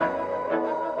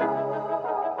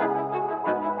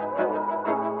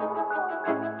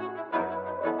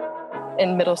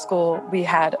in middle school, we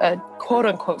had a quote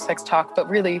unquote sex talk, but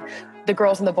really the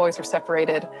girls and the boys were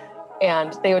separated.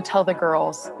 And they would tell the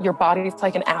girls, your body is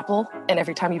like an apple. And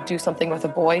every time you do something with a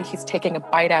boy, he's taking a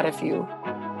bite out of you.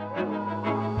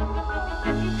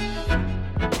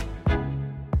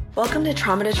 Welcome to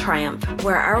Trauma to Triumph,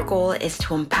 where our goal is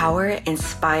to empower,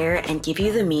 inspire, and give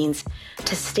you the means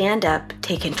to stand up,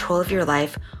 take control of your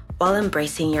life while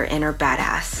embracing your inner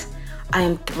badass. I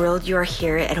am thrilled you are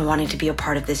here and wanting to be a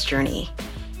part of this journey.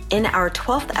 In our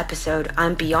 12th episode,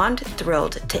 I'm beyond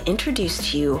thrilled to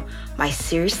introduce to you my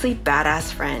seriously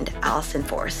badass friend, Alison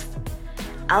Forsyth.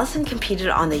 Alison competed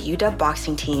on the UW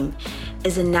boxing team,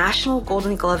 is a National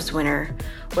Golden Gloves winner,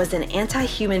 was an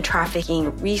anti-human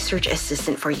trafficking research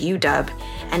assistant for UW,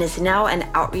 and is now an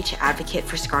outreach advocate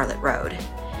for Scarlet Road.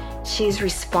 She is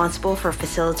responsible for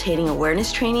facilitating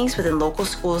awareness trainings within local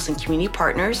schools and community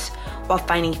partners, while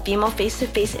finding female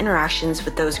face-to-face interactions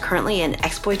with those currently in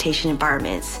exploitation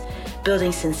environments,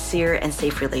 building sincere and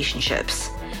safe relationships,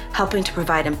 helping to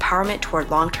provide empowerment toward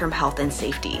long-term health and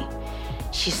safety.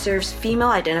 She serves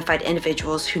female-identified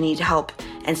individuals who need help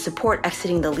and support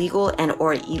exiting the legal and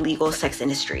or illegal sex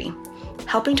industry,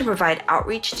 helping to provide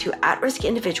outreach to at-risk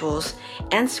individuals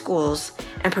and schools,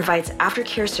 and provides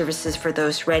aftercare services for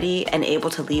those ready and able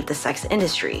to leave the sex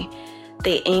industry.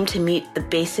 They aim to meet the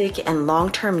basic and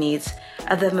long-term needs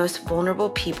of the most vulnerable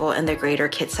people in the greater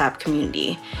Kitsap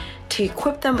community, to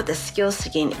equip them with the skills to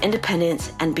gain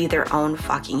independence and be their own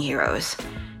fucking heroes.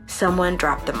 Someone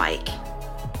drop the mic.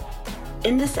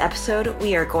 In this episode,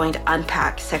 we are going to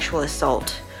unpack sexual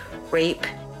assault, rape,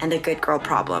 and the good girl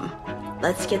problem.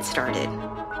 Let's get started.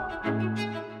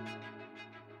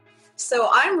 So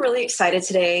I'm really excited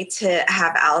today to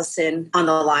have Alison on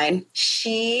the line.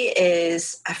 She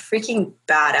is a freaking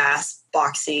badass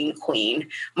boxing queen. I'm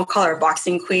gonna call her a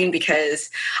boxing queen because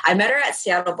I met her at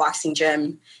Seattle Boxing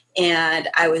Gym and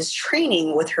I was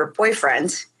training with her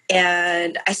boyfriend.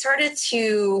 And I started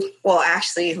to, well,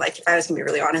 actually, like if I was gonna be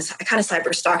really honest, I kind of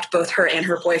cyber stalked both her and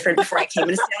her boyfriend before I came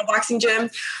into Seattle Boxing Gym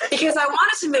because I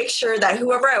wanted to make sure that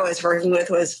whoever I was working with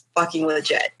was fucking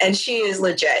legit. And she is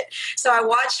legit. So I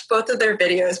watched both of their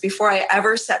videos before I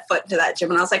ever set foot into that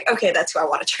gym. And I was like, okay, that's who I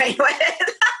want to train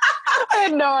with. I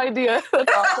had no idea.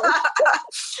 That's awesome.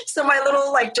 So my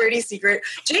little like dirty secret,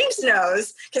 James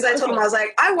knows, because I told him, I was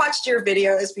like, I watched your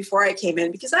videos before I came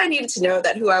in because I needed to know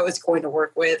that who I was going to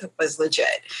work with was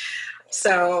legit.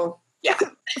 So yeah.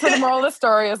 So the moral of the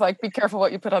story is like, be careful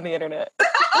what you put on the internet.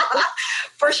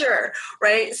 For sure.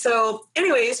 Right. So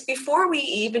anyways, before we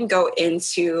even go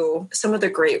into some of the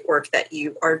great work that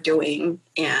you are doing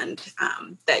and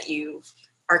that you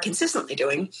are consistently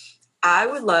doing, I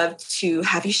would love to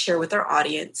have you share with our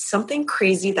audience something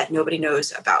crazy that nobody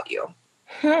knows about you.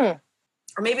 Or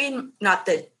maybe not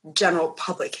the general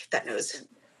public that knows.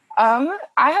 I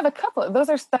have a couple.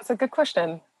 That's a good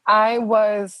question. I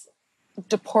was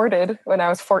deported when I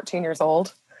was 14 years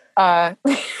old.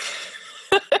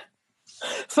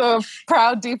 So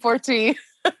proud deportee.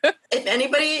 If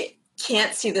anybody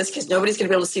can't see this, because nobody's going to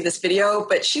be able to see this video,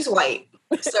 but she's white.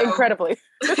 So, incredibly.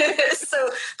 So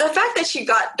the fact that she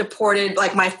got deported,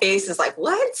 like my face is like,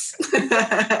 what?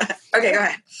 Okay, go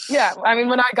ahead. Yeah. I mean,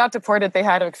 when I got deported, they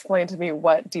had to explain to me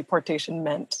what deportation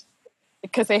meant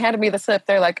because they handed me the slip.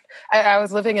 They're like, I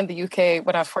was living in the UK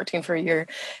when I was 14 for a year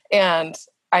and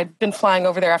I'd been flying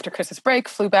over there after Christmas break,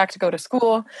 flew back to go to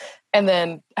school, and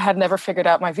then had never figured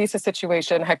out my visa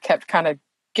situation, had kept kind of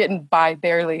getting by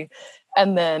barely.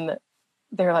 And then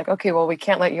they're like, okay, well, we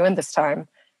can't let you in this time.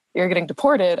 You're getting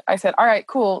deported. I said, all right,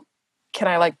 cool. Can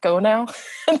I like go now?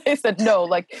 And they said, no,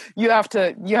 like you have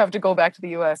to go back to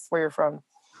the US where you're from.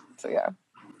 So yeah.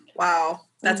 Wow.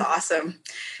 That's awesome.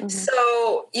 Mm-hmm.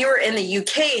 So you were in the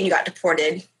UK and you got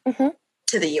deported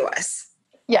to the US.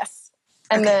 Yes.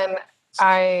 And then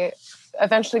I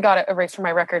eventually got it erased from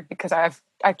my record because I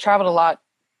traveled a lot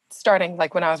starting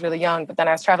like when I was really young, but then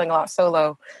I was traveling a lot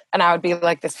solo and I would be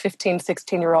like this 15,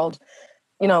 16-year-old,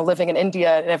 you know, living in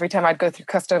India. And every time I'd go through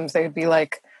customs, they would be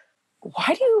like,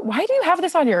 why do you have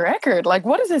this on your record? Like,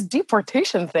 what is this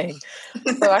deportation thing?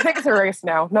 So I think it's erased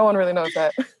now. No one really knows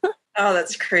that. Oh,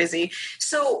 that's crazy.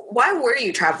 So why were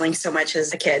you traveling so much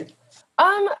as a kid?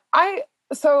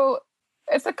 So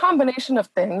it's a combination of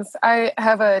things. I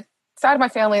have a side of my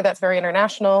family that's very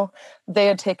international. They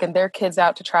had taken their kids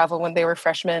out to travel when they were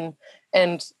freshmen.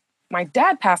 And my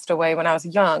dad passed away when I was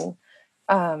young.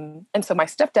 And so my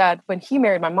stepdad, when he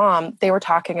married my mom, they were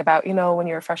talking about, you know, when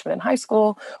you're a freshman in high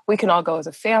school, we can all go as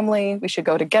a family. We should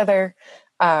go together.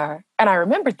 And I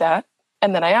remembered that.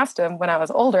 And then I asked him when I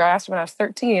was older, I asked him when I was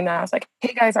 13, and I was like,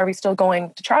 hey guys, are we still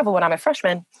going to travel when I'm a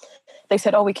freshman? They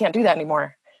said, oh, we can't do that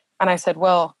anymore. And I said,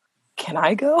 well, can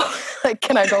I go? Like,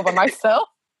 can I go by myself?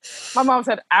 My mom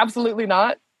said, absolutely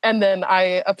not. And then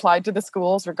I applied to the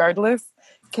schools regardless,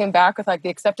 came back with like the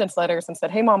acceptance letters and said,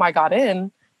 hey, Mom, I got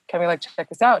in. Can we like check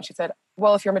this out? And she said,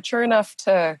 well, if you're mature enough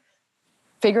to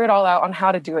figure it all out on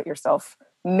how to do it yourself,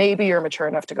 maybe you're mature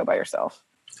enough to go by yourself.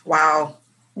 Wow.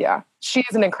 Yeah.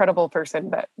 She's an incredible person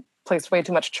that placed way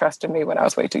too much trust in me when I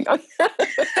was way too young.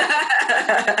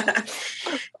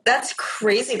 That's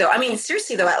crazy though. I mean,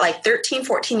 seriously though, at like 13,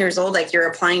 14 years old, like you're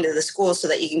applying to the school so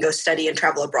that you can go study and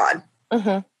travel abroad.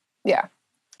 Mm-hmm. Yeah.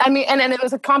 I mean, and it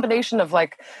was a combination of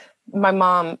like my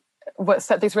mom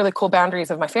set these really cool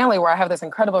boundaries of my family where I have this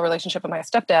incredible relationship with my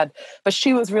stepdad, but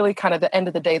she was really kind of the end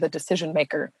of the day, the decision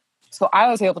maker. So I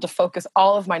was able to focus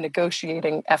all of my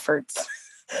negotiating efforts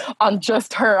on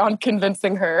just her, on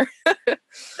convincing her.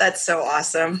 That's so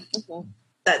awesome. Mm-hmm.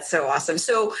 That's so awesome.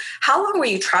 So how long were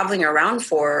you traveling around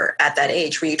for at that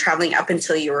age? Were you traveling up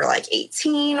until you were like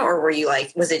 18 or were you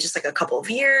like, was it just like a couple of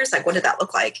years? Like, what did that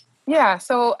look like? Yeah.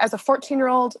 So as a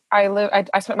 14-year-old, I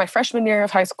spent my freshman year of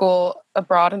high school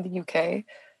abroad in the UK,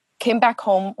 came back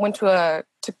home, went to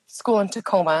school in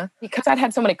Tacoma. Because I'd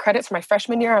had so many credits for my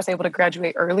freshman year, I was able to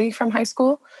graduate early from high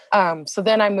school. So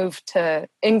then I moved to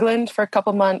England for a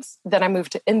couple months. Then I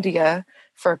moved to India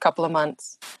for a couple of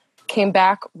months. Came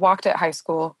back, walked at high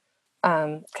school,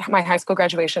 my high school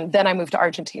graduation. Then I moved to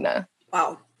Argentina.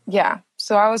 Wow. Yeah.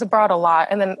 So I was abroad a lot.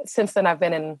 And then since then I've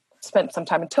spent some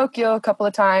time in Tokyo a couple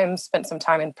of times, spent some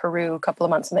time in Peru, a couple of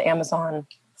months in the Amazon,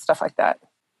 stuff like that.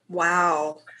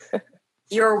 Wow.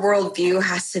 Your worldview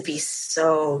has to be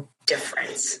so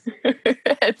different.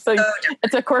 It's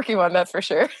a quirky one, that's for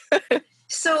sure.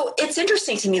 So it's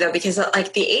interesting to me though, because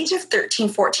like the age of 13,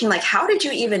 14, like how did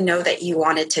you even know that you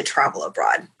wanted to travel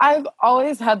abroad? I've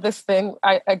always had this thing.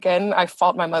 I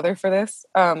fault my mother for this.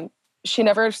 She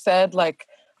never said like,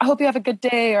 I hope you have a good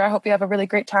day, or I hope you have a really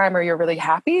great time, or you're really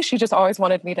happy. She just always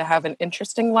wanted me to have an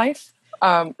interesting life.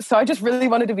 So I just really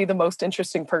wanted to be the most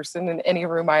interesting person in any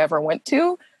room I ever went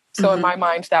to. So in my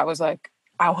mind, that was like,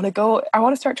 I want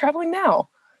to start traveling now.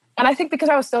 And I think because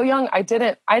I was so young, I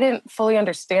didn't fully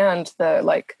understand the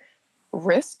like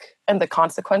risk and the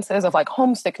consequences of like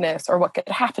homesickness or what could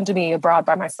happen to me abroad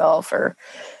by myself, or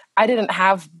I didn't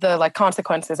have the like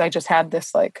consequences. I just had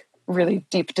this like really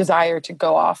deep desire to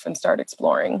go off and start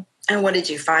exploring. And what did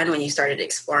you find when you started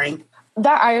exploring?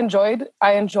 That I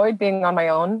enjoyed being on my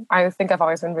own. I think I've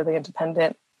always been really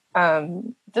independent.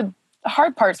 The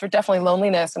hard parts were definitely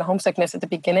loneliness and homesickness at the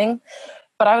beginning.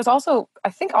 But I was also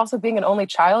being an only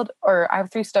child, or I have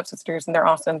 3 stepsisters and they're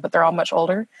awesome, but they're all much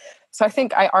older. So I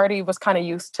think I already was kind of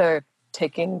used to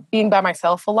being by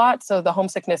myself a lot. So the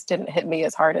homesickness didn't hit me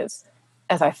as hard as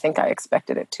I think I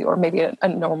expected it to, or maybe a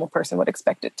normal person would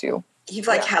expect it to. You've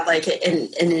like had like an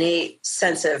innate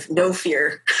sense of no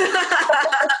fear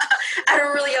at a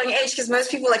really young age, because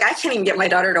most people like, I can't even get my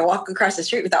daughter to walk across the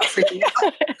street without freaking out,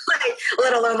 like,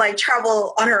 let alone like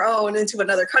travel on her own into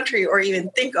another country or even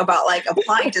think about like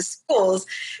applying to schools.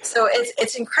 So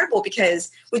it's incredible, because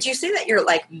would you say that your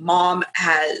like mom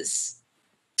has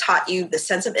taught you the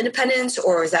sense of independence,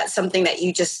 or is that something that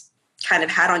you just kind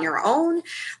of had on your own,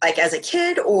 like as a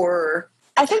kid? Or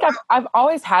I think I've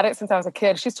always had it since I was a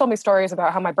kid. She's told me stories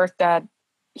about how my birth dad,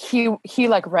 he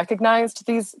like recognized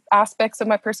these aspects of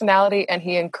my personality, and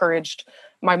he encouraged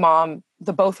my mom,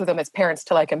 the both of them as parents,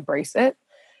 to like embrace it.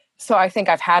 So I think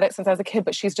I've had it since I was a kid,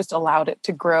 but she's just allowed it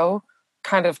to grow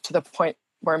kind of to the point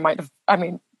where it might have, I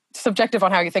mean, subjective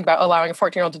on how you think about allowing a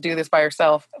 14-year-old to do this by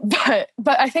herself. But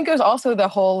I think it was also the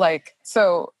whole like,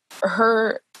 so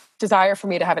her desire for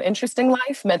me to have an interesting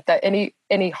life meant that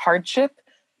any hardship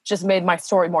just made my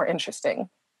story more interesting.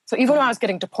 So even when I was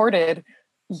getting deported,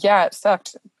 yeah, it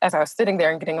sucked as I was sitting there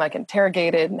and getting like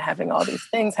interrogated and having all these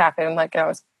things happen. Like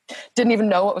didn't even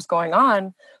know what was going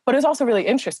on, but it was also really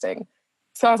interesting.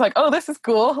 So I was like, oh, this is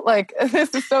cool. Like,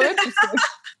 this is so interesting.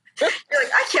 You're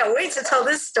like, I can't wait to tell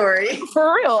this story.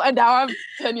 For real. And now I'm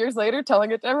 10 years later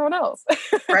telling it to everyone else.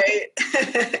 Right.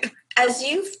 As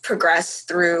you've progressed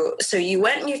through, so you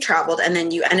went and you traveled, and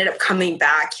then you ended up coming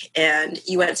back and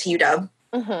you went to UW.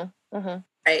 Mm-hmm. Mm-hmm.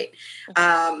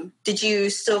 Right. Did you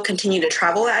still continue to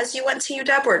travel as you went to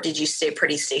UW, or did you stay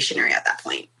pretty stationary at that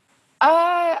point?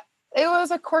 It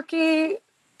was a quirky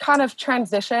kind of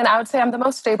transition. I would say I'm the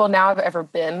most stable now I've ever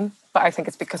been, but I think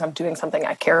it's because I'm doing something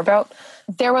I care about.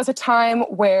 There was a time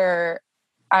where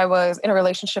I was in a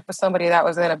relationship with somebody that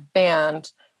was in a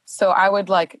band. So I would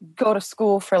like go to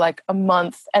school for like a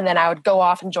month, and then I would go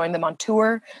off and join them on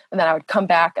tour, and then I would come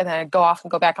back, and then I'd go off and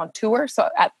go back on tour. So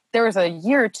there was a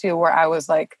year or two where I was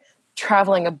like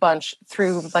traveling a bunch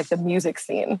through like the music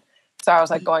scene. So I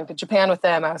was like going to Japan with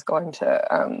them. I was going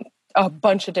to a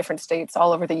bunch of different states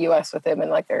all over the US with him in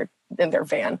their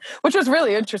van, which was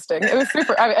really interesting. It was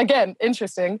super, again,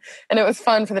 interesting. And it was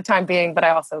fun for the time being, but I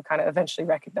also kind of eventually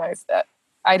recognized that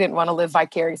I didn't want to live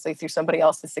vicariously through somebody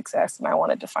else's success, and I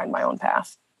wanted to find my own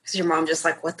path. Is your mom just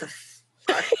like, what the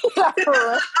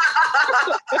fuck?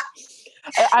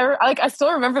 I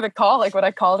still remember the call. Like when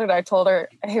I called her, I told her,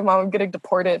 "Hey, Mom, I'm getting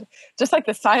deported." Just like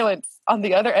the silence on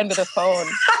the other end of the phone.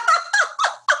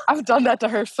 I've done that to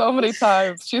her so many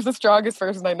times. She's the strongest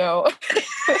person I know.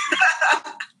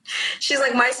 She's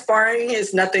like, my sparring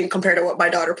is nothing compared to what my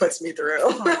daughter puts me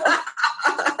through.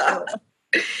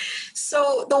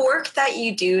 So the work that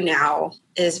you do now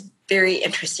is very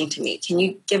interesting to me. Can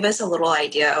you give us a little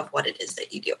idea of what it is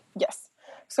that you do? Yes.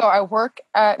 So I work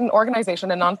at an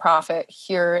organization, a nonprofit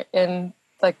here in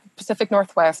like Pacific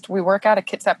Northwest. We work out of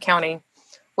Kitsap County,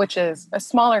 which is a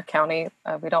smaller county.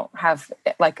 We don't have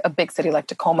like a big city like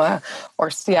Tacoma or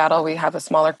Seattle. We have a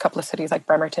smaller couple of cities like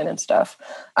Bremerton and stuff.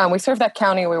 We serve that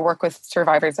county. We work with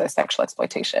survivors of sexual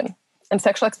exploitation. And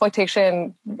sexual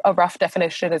exploitation, a rough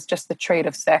definition, is just the trade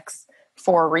of sex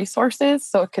for resources.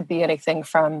 So it could be anything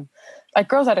from like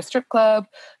girls at a strip club,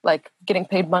 like getting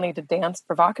paid money to dance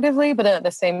provocatively, but at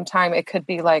the same time, it could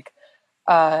be like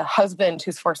a husband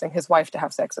who's forcing his wife to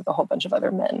have sex with a whole bunch of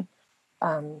other men.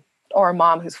 Or a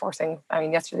mom who's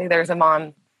yesterday there was a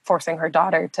mom forcing her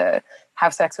daughter to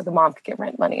have sex with a mom to get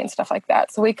rent money and stuff like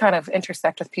that. So we kind of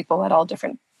intersect with people at all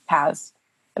different paths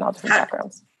and all different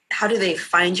backgrounds. How do they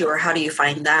find you, or how do you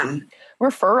find them?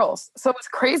 Referrals. So what's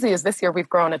crazy is this year we've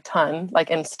grown a ton, like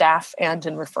in staff and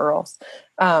in referrals.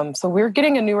 So we're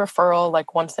getting a new referral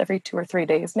like once every 2 or 3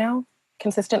 days now,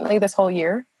 consistently this whole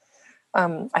year.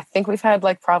 I think we've had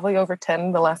like probably over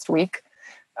 10 the last week.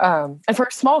 And for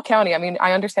a small county, I mean,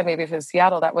 I understand maybe if it was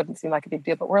Seattle, that wouldn't seem like a big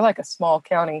deal, but we're like a small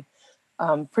county,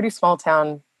 pretty small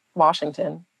town,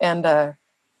 Washington. And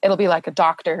it'll be like a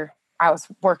doctor. I was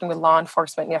working with law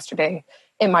enforcement yesterday.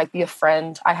 It might be a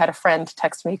friend. I had a friend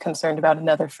text me concerned about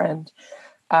another friend.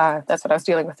 That's what I was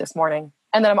dealing with this morning.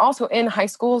 And then I'm also in high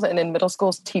schools and in middle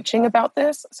schools teaching about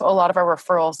this. So a lot of our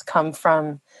referrals come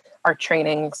from our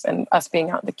trainings and us being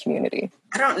out in the community.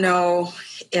 I don't know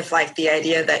if like the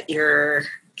idea that your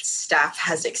staff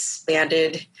has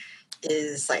expanded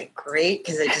is like great,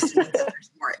 because it just means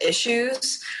there's more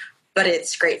issues, but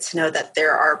it's great to know that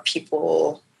there are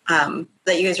people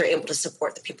that you guys are able to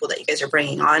support the people that you guys are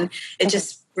bringing on. It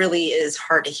just really is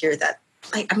hard to hear that.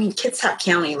 Like, I mean, Kitsap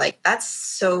County, like that's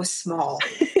so small.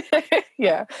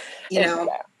 Yeah. Yeah.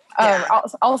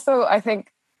 Also, I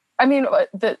think,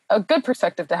 a good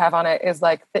perspective to have on it is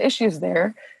like the issue's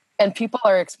there and people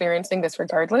are experiencing this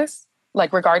regardless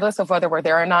of whether we're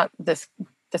there or not, this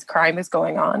crime is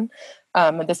going on.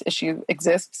 And this issue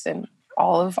exists in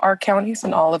all of our counties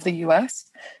and all of the US.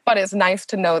 But it's nice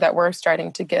to know that we're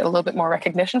starting to get a little bit more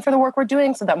recognition for the work we're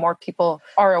doing so that more people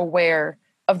are aware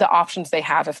of the options they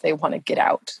have if they want to get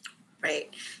out.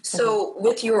 Right. So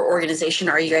with your organization,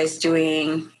 are you guys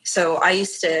doing, so I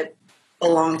used to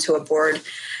belong to a board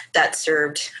that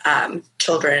served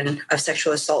children of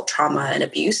sexual assault, trauma, and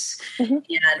abuse. Mm-hmm.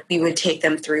 And we would take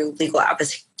them through legal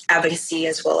advocacy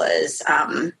as well as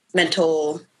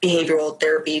mental behavioral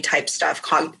therapy type stuff,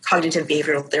 cognitive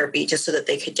behavioral therapy, just so that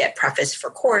they could get prefaced for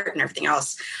court and everything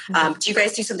else. Mm-hmm. Do you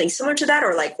guys do something similar to that,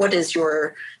 or like what does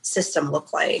your system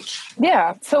look like?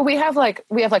 Yeah, so we have like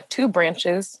 2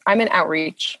 branches. I'm in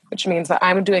outreach, which means that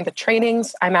I'm doing the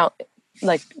trainings. I'm out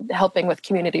like helping with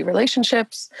community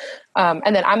relationships.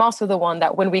 And then I'm also the one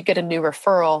that when we get a new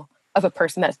referral of a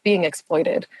person that's being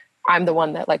exploited, I'm the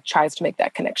one that like tries to make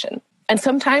that connection. And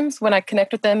sometimes when I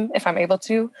connect with them, if I'm able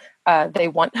to, they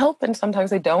want help and sometimes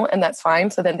they don't, and that's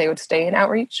fine. So then they would stay in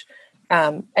outreach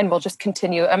and we'll just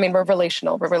continue. I mean, we're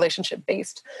relational, we're relationship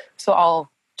based. So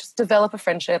I'll just develop a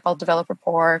friendship. I'll develop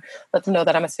rapport, let them know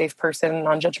that I'm a safe person,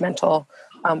 non-judgmental.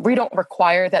 We don't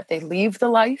require that they leave the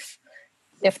life.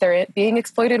 If they're being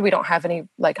exploited, we don't have any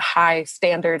like high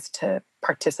standards to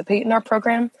participate in our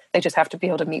program. They just have to be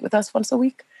able to meet with us once a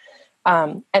week.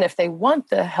 And if they want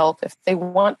the help, if they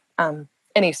want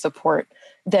any support,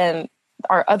 then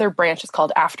our other branch is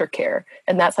called aftercare.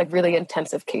 And that's like really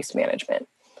intensive case management.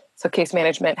 So case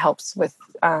management helps with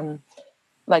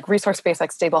like resource-based,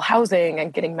 like stable housing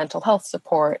and getting mental health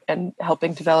support and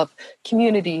helping develop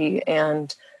community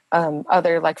and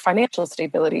other like financial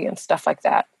stability and stuff like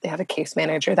that. They have a case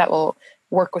manager that will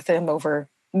work with them over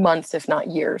months, if not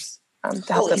years,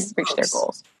 to help them reach their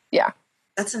goals. Yeah.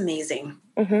 That's amazing.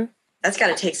 Mm-hmm. That's got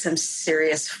to take some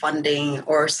serious funding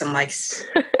or some like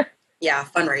Yeah,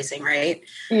 fundraising, right?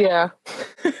 Yeah.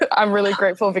 I'm really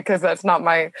grateful because that's not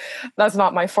my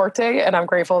forte. And I'm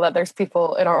grateful that there's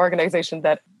people in our organization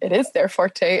that it is their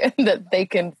forte and that they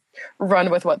can run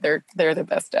with what they're the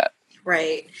best at.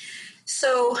 Right.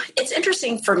 So it's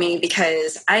interesting for me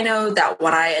because I know that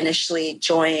when I initially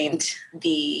joined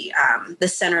the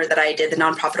center that I did, the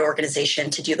nonprofit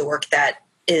organization, to do the work that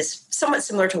is somewhat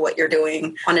similar to what you're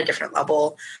doing on a different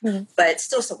level, but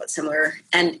still somewhat similar.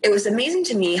 And it was amazing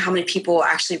to me how many people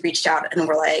actually reached out and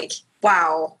were like,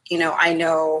 wow, I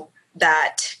know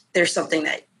that there's something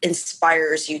that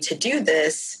inspires you to do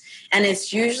this. And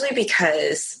it's usually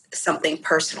because something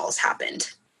personal has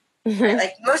happened. Right?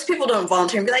 Like most people don't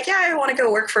volunteer and be like, yeah, I want to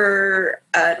go work for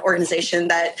an organization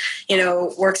that,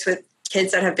 works with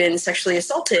kids that have been sexually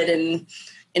assaulted and,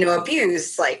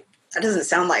 abused. Like, that doesn't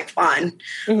sound like fun.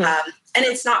 And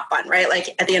it's not fun, right?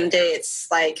 Like at the end of the day,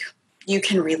 it's like you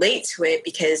can relate to it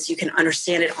because you can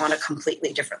understand it on a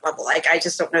completely different level. Like I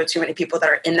just don't know too many people that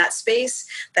are in that space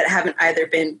that haven't either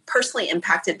been personally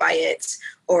impacted by it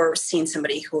or seen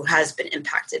somebody who has been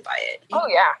impacted by it. Oh,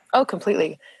 yeah. Oh,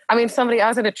 completely. I mean, I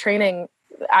was at a training.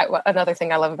 Another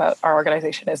thing I love about our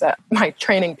organization is that my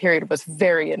training period was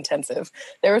very intensive.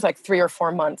 There was like 3 or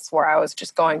 4 months where I was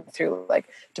just going through like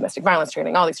domestic violence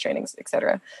training, all these trainings, et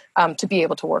cetera, to be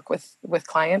able to work with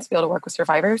clients, be able to work with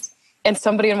survivors. And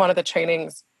somebody in one of the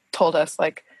trainings told us,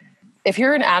 like, if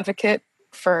you're an advocate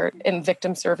in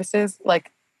victim services,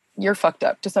 like, you're fucked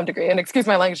up to some degree. And excuse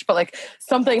my language, but like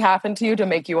something happened to you to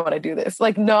make you want to do this.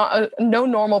 Like no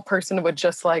normal person would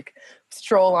just like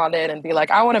stroll on in and be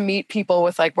like, I want to meet people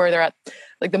with like where they're at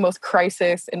like the most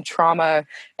crisis and trauma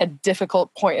and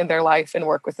difficult point in their life and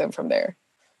work with them from there.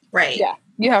 Right. Yeah.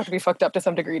 You have to be fucked up to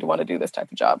some degree to want to do this type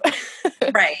of job.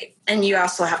 Right. And you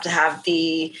also have to have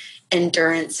the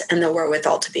endurance and the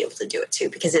wherewithal to be able to do it too,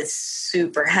 because it's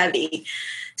super heavy.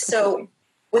 So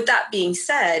with that being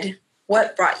said,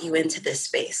 what brought you into this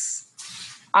space?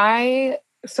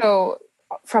 So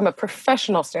from a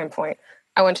professional standpoint,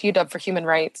 I went to UW for human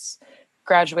rights,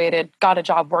 graduated, got a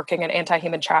job working in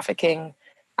anti-human trafficking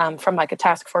from like a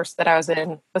task force that I was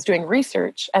doing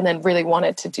research, and then really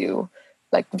wanted to do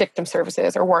like victim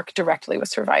services or work directly with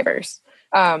survivors.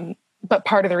 But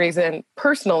part of the reason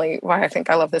personally why I think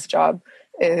I love this job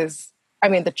is, I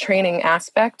mean, the training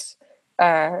aspect.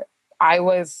 I'm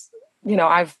a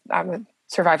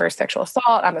survivor of sexual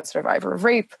assault. I'm a survivor of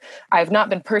rape. I've not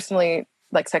been personally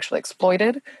like sexually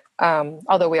exploited,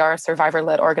 although we are a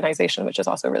survivor-led organization, which is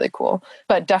also really cool.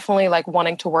 But definitely like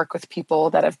wanting to work with people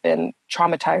that have been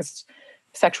traumatized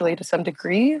sexually to some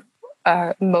degree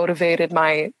motivated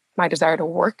my desire to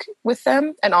work with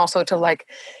them, and also to like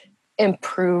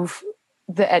improve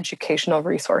the educational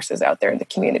resources out there in the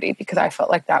community, because I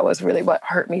felt like that was really what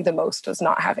hurt me the most, was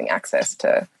not having access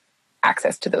to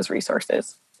those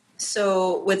resources.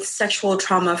 So with sexual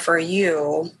trauma for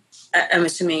you, I'm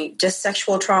assuming just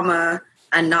sexual trauma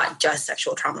and not just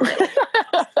sexual trauma, right?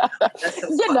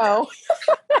 You know.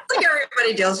 Like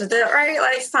everybody deals with it, right?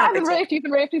 Like it's not I've been raped, you've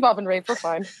been raped, we've all been raped, we're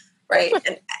fine. Right.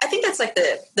 And I think that's like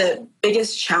the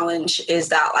biggest challenge is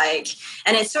that like,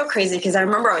 and it's so crazy because I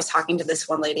remember I was talking to this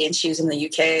one lady and she was in the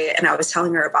UK and I was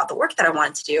telling her about the work that I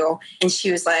wanted to do. And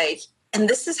she was like, and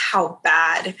this is how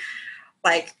bad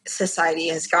like society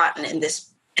has gotten in this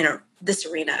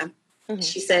arena. Mm-hmm.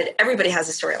 She said, everybody has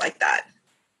a story like that.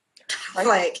 I'm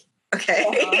like, okay.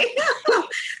 Uh-huh.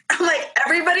 I'm like,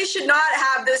 everybody should not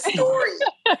have this story.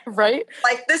 Right.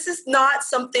 Like, this is not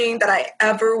something that I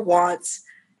ever want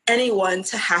anyone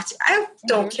to have to. I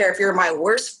don't care if you're my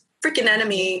worst freaking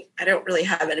enemy. I don't really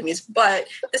have enemies, but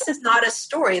this is not a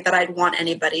story that I'd want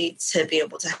anybody to be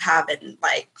able to have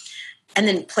and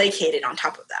then placated on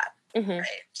top of that. Mm-hmm. Right?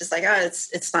 Just like, oh,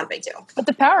 it's not a big deal. But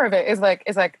the power of it is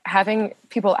like having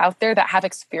people out there that have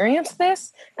experienced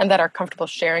this and that are comfortable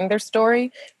sharing their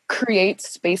story, create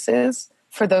spaces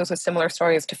for those with similar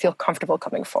stories to feel comfortable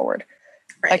coming forward.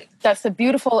 Right. Like that's the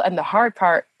beautiful and the hard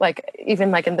part. Like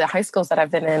even like in the high schools that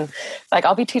I've been in, like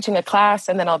I'll be teaching a class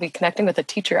and then I'll be connecting with a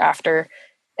teacher after,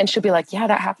 and she'll be like, yeah,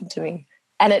 that happened to me.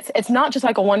 And it's not just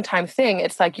like a one-time thing.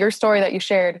 It's like your story that you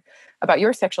shared about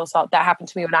your sexual assault, that happened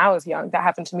to me when I was young, that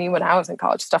happened to me when I was in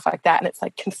college, stuff like that. And it's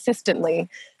like consistently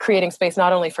creating space,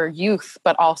 not only for youth,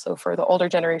 but also for the older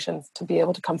generations to be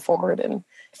able to come forward and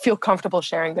feel comfortable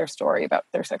sharing their story about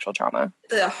their sexual trauma.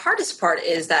 The hardest part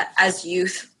is that as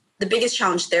youth, the biggest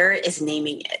challenge there is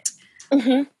naming it,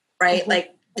 right? Mm-hmm.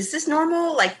 Like, is this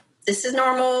normal? Like, this is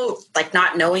normal, like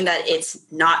not knowing that it's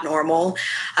not normal.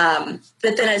 But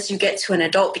then as you get to an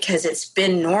adult, because it's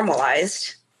been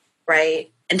normalized,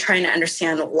 right? and trying to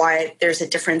understand why there's a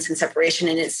difference in separation.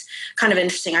 And it's kind of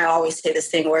interesting. I always say this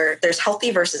thing where there's healthy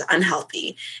versus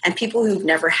unhealthy. And people who've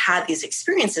never had these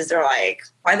experiences, they're like,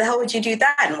 why the hell would you do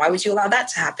that? And why would you allow that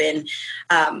to happen?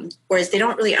 Whereas they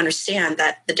don't really understand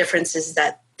that the difference is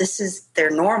that this is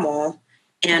their normal.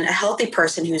 And a healthy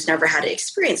person who's never had to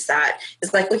experience that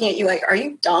is like looking at you like, are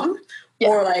you dumb? Yeah.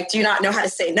 Or like, do you not know how to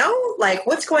say no? Like,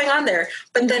 what's going on there?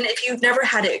 But then if you've never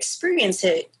had to experience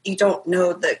it, you don't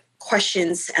know the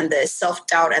questions and the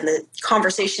self-doubt and the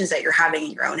conversations that you're having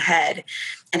in your own head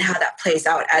and how that plays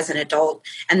out as an adult,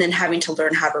 and then having to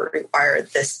learn how to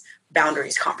rewire this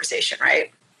boundaries conversation,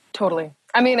 right? Totally.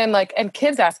 I mean, and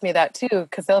kids ask me that too,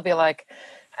 because they'll be like,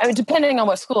 I mean, depending on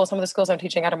what school, some of the schools I'm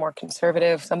teaching at are more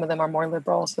conservative, some of them are more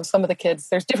liberal. So some of the kids,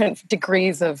 there's different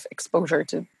degrees of exposure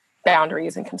to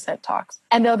boundaries and consent talks.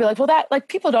 And they'll be like, well, that, like,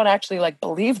 people don't actually like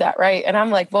believe that, right? And I'm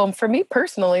like, well, for me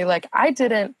personally, like, I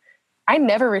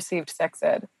never received sex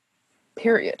ed,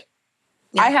 period.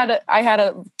 Yeah. I had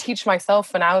to teach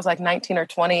myself when I was like 19 or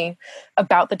 20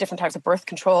 about the different types of birth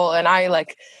control. And I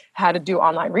like had to do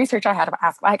online research. I had to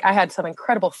ask, like, I had some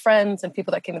incredible friends and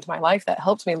people that came into my life that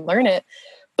helped me learn it.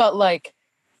 But like,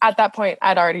 at that point,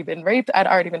 I'd already been raped. I'd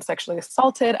already been sexually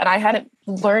assaulted. And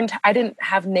I didn't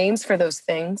have names for those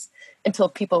things until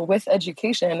people with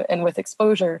education and with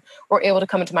exposure were able to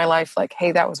come into my life like,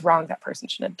 hey, that was wrong. That person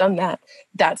shouldn't have done that.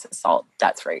 That's assault.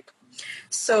 That's rape.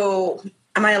 So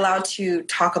am I allowed to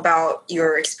talk about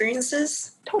your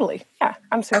experiences? Totally. Yeah,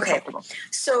 I'm super comfortable.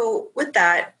 So with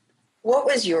that, what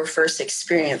was your first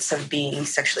experience of being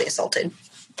sexually assaulted?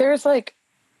 There's like,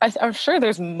 I'm sure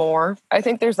there's more. I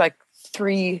think there's like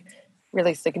 3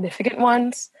 really significant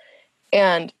ones.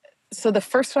 And so the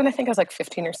first one, I think I was like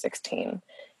 15 or 16.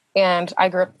 And I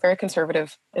grew up very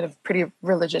conservative in a pretty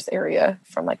religious area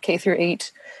from like K through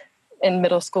 8. In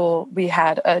middle school, we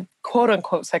had a quote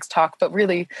unquote sex talk, but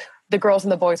really the girls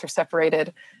and the boys were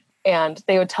separated. And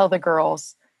they would tell the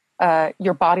girls,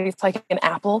 your body is like an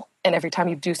apple. And every time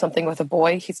you do something with a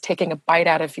boy, he's taking a bite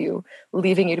out of you,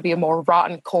 leaving you to be a more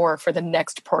rotten core for the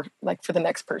next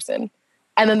person.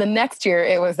 And then the next year,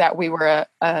 it was that we were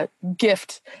a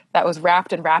gift that was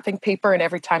wrapped in wrapping paper. And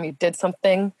every time you did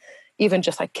something, even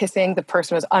just like kissing, the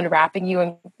person was unwrapping you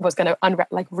and was going to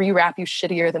rewrap you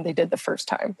shittier than they did the first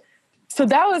time. So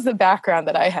that was the background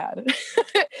that I had.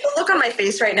 The look on my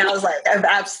face right now is like of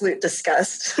absolute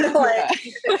disgust. Did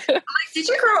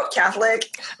you grow up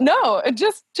Catholic? No,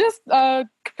 just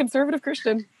conservative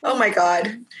Christian. Oh my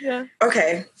God. Yeah.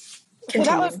 Okay. So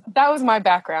that was my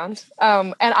background.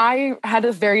 And I had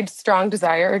a very strong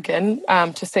desire, again,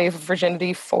 to save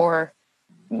virginity for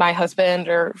my husband,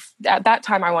 or at that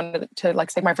time I wanted to like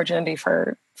save my virginity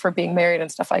for being married and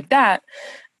stuff like that.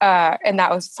 And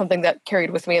that was something that carried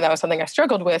with me. And that was something I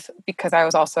struggled with because I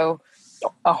was also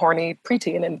a horny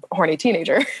preteen and horny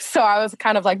teenager. So I was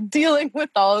kind of like dealing with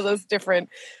all of those different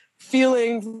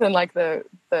feelings and like the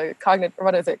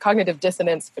cognitive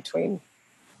dissonance between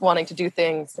wanting to do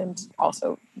things and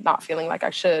also not feeling like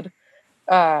I should.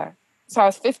 So I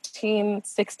was 15,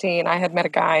 16. I had met a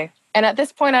guy. And at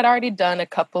this point, I'd already done a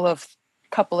couple of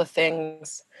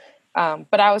things.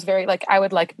 But I was very like, I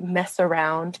would like mess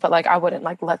around, but like I wouldn't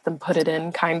like let them put it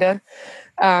in, kind of.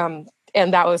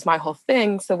 And that was my whole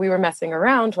thing. So we were messing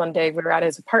around one day. We were at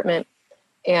his apartment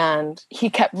and he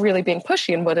kept really being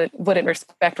pushy and wouldn't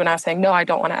respect when I was saying, no, I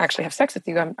don't want to actually have sex with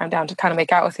you. I'm down to kind of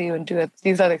make out with you and do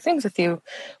these other things with you,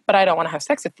 but I don't want to have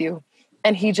sex with you.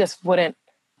 And he just wouldn't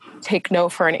take no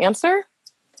for an answer.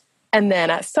 And then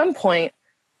at some point,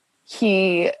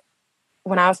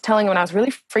 when I was telling him, when I was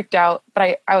really freaked out,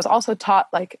 but I was also taught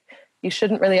like, you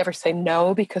shouldn't really ever say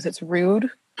no because it's rude.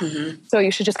 Mm-hmm. So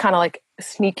you should just kind of like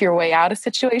sneak your way out of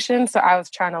situations. So I was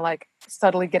trying to like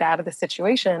subtly get out of the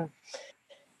situation.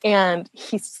 And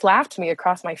he slapped me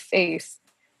across my face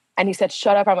and he said,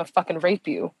 shut up, I'm gonna fucking rape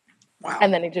you. Wow.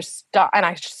 And then he just stopped and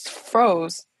I just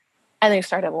froze. And then he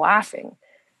started laughing.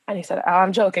 And he said, oh,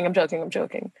 I'm joking. And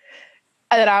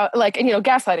then I like, and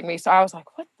gaslighting me. So I was like,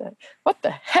 what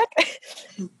the heck?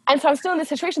 And so I'm still in this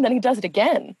situation. Then he does it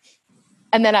again.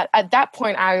 And then at that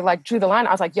point, I like drew the line.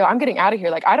 I was like, yo, I'm getting out of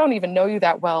here. Like, I don't even know you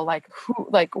that well. Like,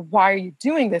 why are you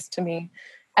doing this to me?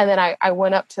 And then I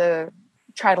went up to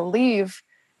try to leave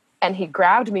and he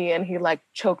grabbed me and he like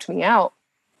choked me out.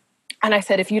 And I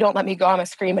said, if you don't let me go, I'm gonna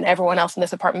scream and everyone else in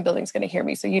this apartment building is going to hear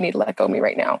me. So you need to let go of me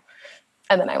right now.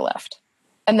 And then I left.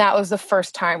 And that was the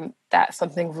first time that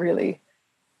something really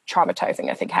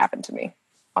traumatizing, I think, happened to me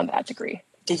on that degree.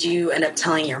 Did you end up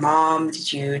telling your mom?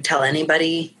 Did you tell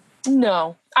anybody?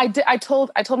 No, I did. I told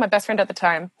my best friend at the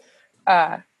time.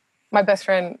 My best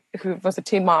friend, who was a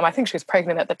teen mom, I think she was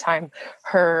pregnant at the time.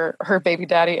 Her baby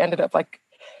daddy ended up like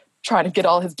trying to get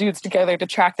all his dudes together to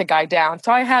track the guy down.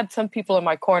 So I had some people in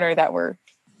my corner that were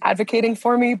advocating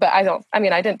for me, but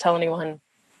I didn't tell anyone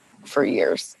for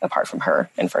years apart from her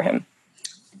and for him.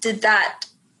 Did that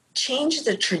change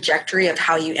the trajectory of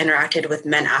how you interacted with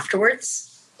men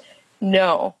afterwards?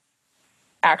 No,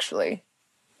 actually,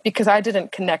 because I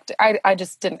didn't connect. I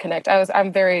just didn't connect.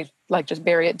 I'm very like, just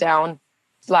bury it down,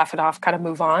 laugh it off, kind of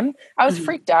move on. I was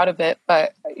freaked out a bit,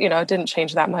 but it didn't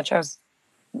change that much. I was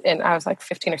like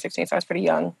 15 or 16, so I was pretty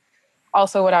young.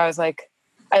 Also, when I was like,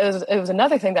 it was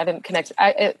another thing that I didn't connect.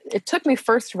 It took me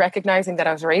first recognizing that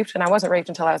I was raped, and I wasn't raped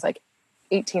until I was like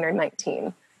 18 or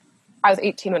 19. I was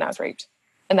 18 when I was raped,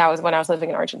 and that was when I was living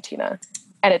in Argentina.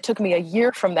 And it took me a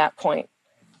year from that point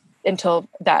until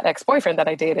that ex-boyfriend that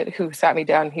I dated, who sat me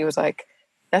down, he was like,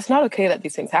 that's not okay that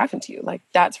these things happen to you. Like,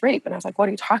 that's rape. And I was like, what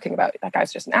are you talking about? That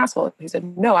guy's just an asshole. He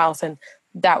said, no, Alison,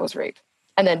 that was rape.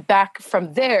 And then back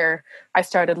from there, I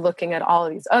started looking at all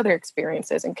of these other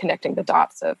experiences and connecting the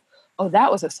dots of, oh,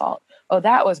 that was assault. Oh,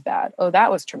 that was bad. Oh,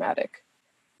 that was traumatic.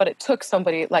 But it took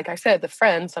somebody, like I said, the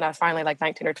friends, when I was finally like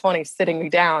 19 or 20, sitting me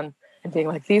down and being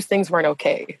like, these things weren't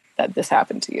okay, that this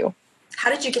happened to you. How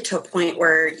did you get to a point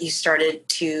where you started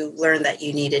to learn that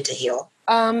you needed to heal?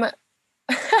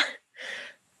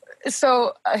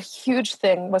 So a huge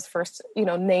thing was first,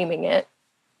 naming it.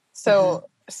 So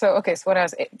when I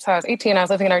was 18, I was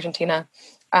living in Argentina.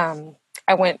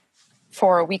 I went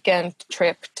for a weekend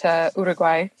trip to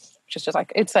Uruguay, which is just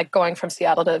like, it's like going from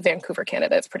Seattle to Vancouver,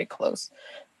 Canada. It's pretty close.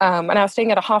 And I was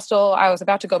staying at a hostel. I was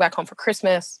about to go back home for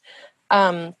Christmas.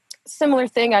 Similar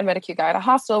thing. I'd met a cute guy at a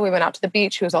hostel. We went out to the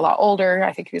beach. He was a lot older.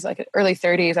 I think he was like early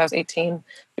 30s. I was 18.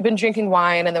 We'd been drinking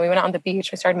wine, and then we went out on the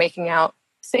beach. We started making out.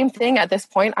 Same thing. At this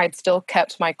point, I'd still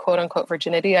kept my quote unquote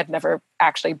virginity. I'd never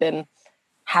actually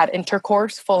had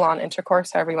intercourse, full on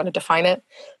intercourse, however you want to define it,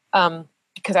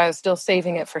 because I was still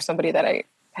saving it for somebody that I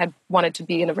had wanted to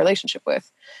be in a relationship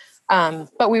with.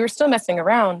 But we were still messing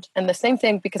around. And the same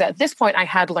thing, because at this point I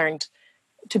had learned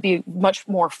to be much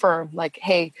more firm. Like,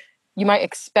 hey, you might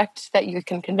expect that you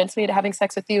can convince me to having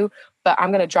sex with you, but I'm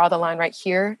going to draw the line right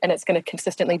here, and it's going to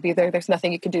consistently be there. There's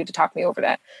nothing you can do to talk me over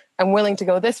that. I'm willing to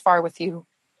go this far with you,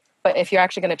 but if you're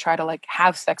actually going to try to like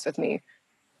have sex with me,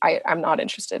 I'm not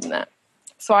interested in that.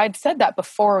 So I'd said that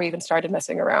before we even started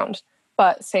messing around.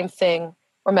 But same thing,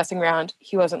 we're messing around.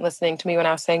 He wasn't listening to me when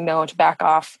I was saying no and to back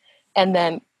off. And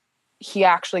then he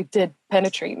actually did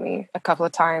penetrate me a couple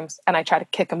of times, and I tried to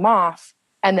kick him off.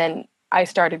 And then I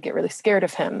started to get really scared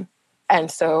of him. And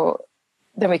so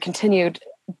then we continued,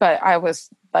 but I was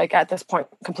like, at this point,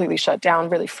 completely shut down,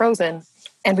 really frozen.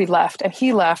 And we left, and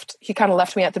he left. He kind of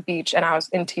left me at the beach, and I was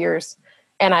in tears.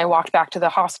 And I walked back to the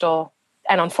hostel.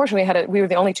 And unfortunately, we were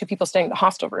the only two people staying in the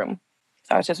hostel room.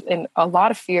 So I was just in a lot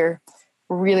of fear,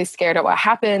 really scared at what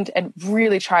happened, and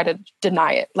really tried to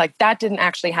deny it. Like, that didn't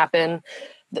actually happen.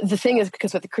 The thing is,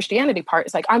 because with the Christianity part,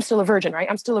 it's like, I'm still a virgin, right?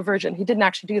 I'm still a virgin. He didn't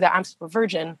actually do that. I'm still a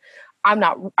virgin. I'm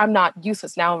not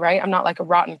useless now, right? I'm not like a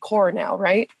rotten core now,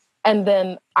 right? And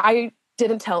then I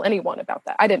didn't tell anyone about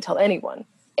that. I didn't tell anyone,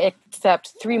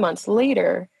 except 3 months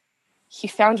later, he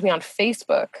found me on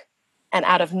Facebook. And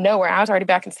out of nowhere, I was already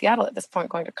back in Seattle at this point,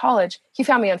 going to college. He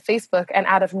found me on Facebook, and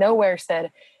out of nowhere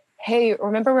said, hey,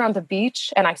 remember we're on the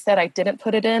beach and I said I didn't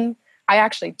put it in? I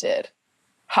actually did.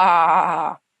 Ha, ha,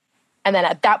 ha. And then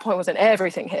at that point was when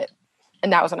everything hit.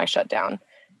 And that was when I shut down.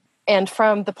 And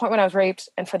from the point when I was raped,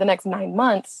 and for the next 9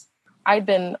 months, I'd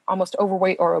been almost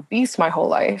overweight or obese my whole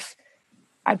life.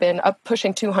 I'd been up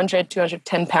pushing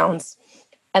 210 pounds.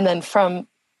 And then from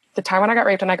the time when I got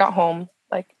raped and I got home,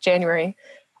 like January,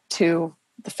 to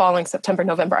the following September,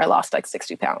 November, I lost like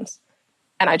 60 pounds.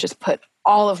 And I just put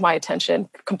all of my attention,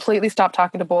 completely stopped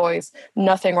talking to boys,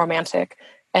 nothing romantic,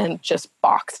 and just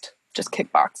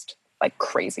kickboxed like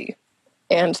crazy.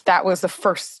 And that was the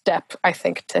first step, I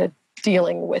think, to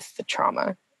dealing with the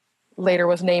trauma. Later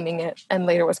was naming it, and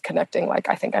later was connecting. Like,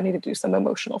 I think I need to do some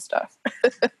emotional stuff.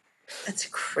 That's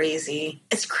crazy.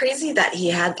 It's crazy that he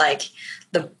had like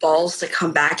the balls to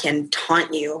come back and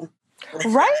taunt you.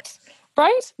 Right?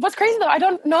 Right? What's crazy though, I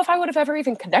don't know if I would have ever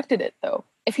even connected it though.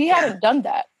 If he hadn't done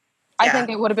that, I think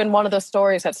it would have been one of those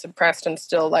stories that's suppressed and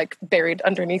still like buried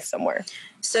underneath somewhere.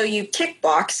 So you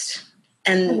kickboxed,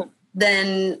 and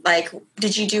then like,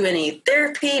 did you do any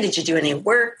therapy? Did you do any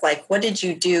work? Like, what did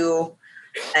you do?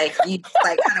 Like, you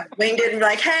like kind of winged it and be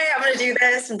like, hey, I'm going to do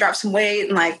this and drop some weight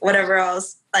and like whatever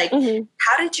else. Like,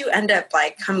 how did you end up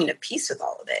like coming to peace with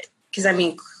all of it? Because I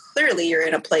mean, clearly you're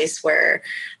in a place where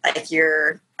like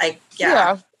you're like,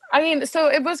 yeah. I mean, so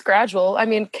it was gradual. I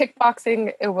mean,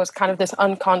 kickboxing, it was kind of this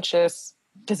unconscious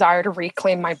desire to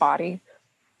reclaim my body.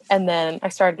 And then I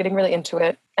started getting really into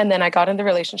it. And then I got into a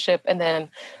relationship. And then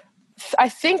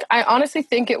I honestly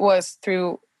think it was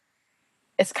through,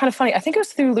 it's kind of funny. I think it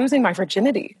was through losing my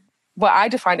virginity, what I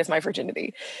defined as my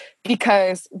virginity,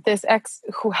 because this ex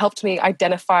who helped me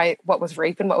identify what was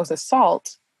rape and what was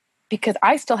assault, because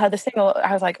I still had this thing.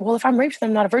 I was like, well, if I'm raped, then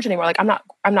I'm not a virgin anymore. Like, I'm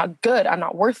not good. I'm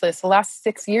not worthless. The last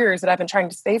 6 years that I've been trying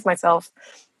to save myself,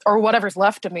 or whatever's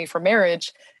left of me for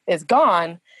marriage, is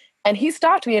gone. And he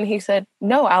stopped me and he said,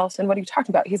 no, Alison, what are you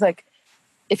talking about? He's like,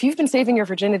 if you've been saving your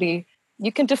virginity,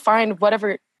 you can define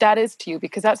whatever that is to you,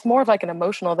 because that's more of like an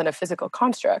emotional than a physical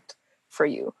construct for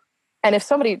you. And if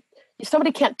somebody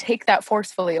can't take that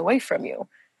forcefully away from you,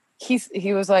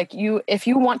 he was like, if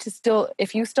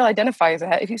you still identify as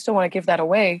that, if you still want to give that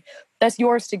away, that's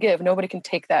yours to give. Nobody can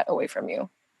take that away from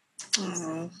you.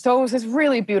 Mm-hmm. So it was just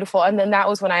really beautiful. And then that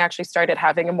was when I actually started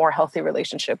having a more healthy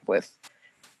relationship with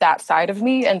that side of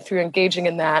me. And through engaging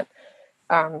in that,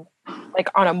 like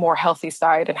on a more healthy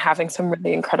side, and having some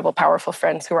really incredible, powerful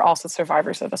friends who are also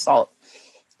survivors of assault,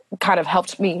 kind of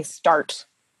helped me start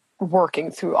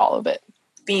working through all of it.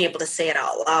 Being able to say it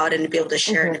out loud and to be able to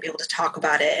share it and to be able to talk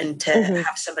about it and to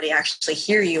have somebody actually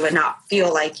hear you and not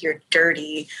feel like you're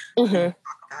dirty when you talk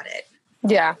about it.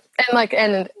 Yeah.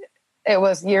 And it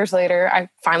was years later, I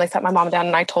finally sat my mom down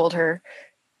and I told her.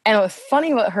 And it was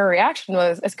funny what her reaction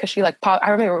was, is because she I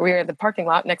remember we were in the parking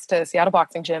lot next to Seattle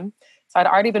Boxing Gym. So I'd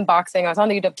already been boxing. I was on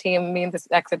the UW team. Me and this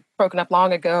ex had broken up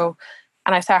long ago.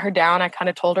 And I sat her down. I kind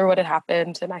of told her what had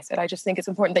happened. And I said, I just think it's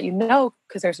important that you know,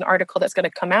 because there's an article that's going to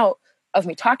come out of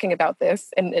me talking about this.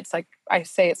 And it's like, I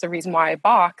say it's the reason why I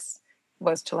box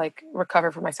was to like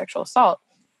recover from my sexual assault.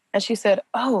 And she said,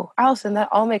 oh, Alison, that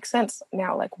all makes sense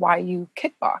now, like why you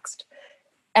kickboxed.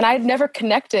 And I'd never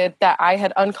connected that I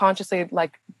had unconsciously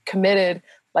like committed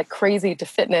like crazy to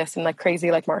fitness and like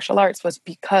crazy like martial arts was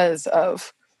because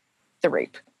of the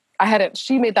rape.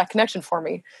 She made that connection for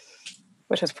me,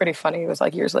 which was pretty funny. It was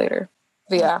like years later.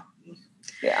 But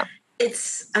yeah.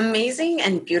 It's amazing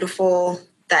and beautiful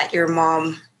that your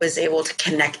mom was able to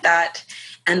connect that,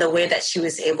 and the way that she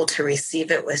was able to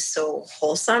receive it was so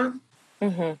wholesome.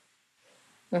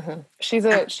 Mm-hmm. Mm-hmm.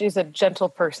 She's a gentle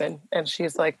person, and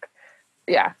she's like,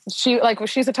 yeah,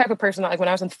 she's the type of person that like when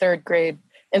I was in 3rd grade,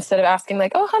 instead of asking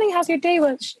like, oh honey, how's your day?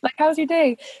 Like, how's your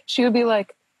day? She would be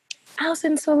like,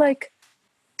 Alison, so like,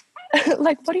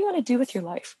 like, what do you want to do with your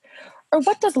life? Or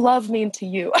what does love mean to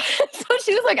you? So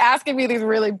she was like asking me these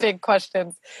really big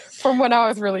questions from when I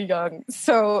was really young.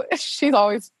 So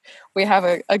we have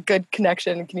a good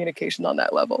connection and communication on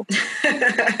that level.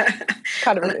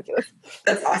 Kind of ridiculous.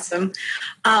 That's awesome.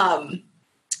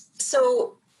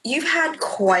 So you've had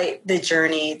quite the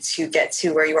journey to get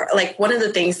to where you are. Like, one of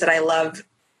the things that I love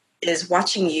is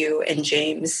watching you and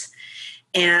James,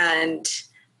 and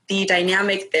the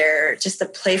dynamic there, just the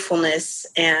playfulness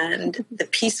and the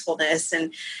peacefulness.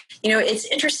 And, it's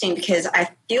interesting because I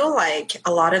feel like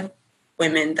a lot of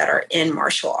women that are in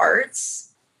martial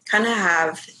arts kind of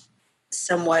have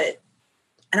somewhat,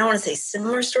 I don't want to say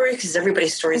similar stories, because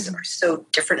everybody's stories are so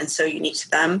different and so unique to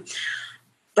them.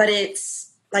 But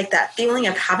it's like that feeling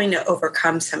of having to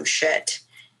overcome some shit,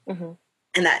 and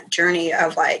that journey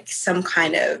of like some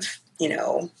kind of,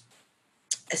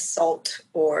 assault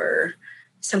or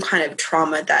some kind of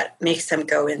trauma that makes them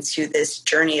go into this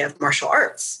journey of martial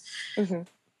arts. Mm-hmm.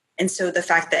 And so the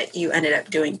fact that you ended up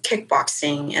doing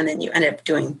kickboxing and then you ended up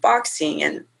doing boxing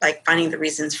and like finding the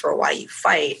reasons for why you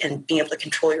fight and being able to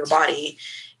control your body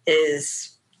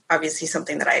is obviously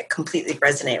something that I completely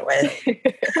resonate with.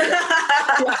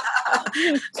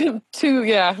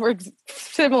 We're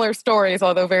similar stories,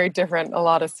 although very different, a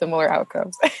lot of similar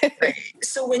outcomes.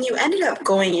 So when you ended up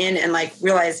going in and like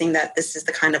realizing that this is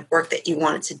the kind of work that you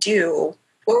wanted to do,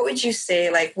 what would you say,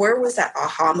 like, where was that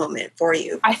aha moment for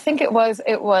you? I think it was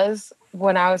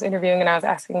when I was interviewing and I was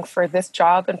asking for this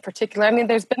job in particular. I mean,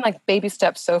 there's been like baby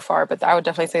steps so far, but I would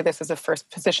definitely say this is the first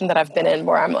position that I've been in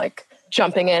where I'm like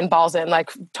jumping in, balls in,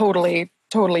 like totally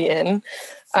in.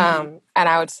 And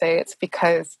I would say it's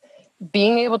because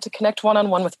being able to connect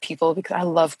one-on-one with people, because I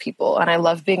love people and I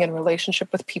love being in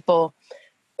relationship with people.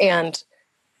 And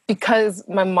because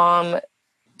my mom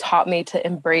taught me to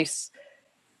embrace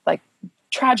like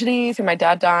tragedy through my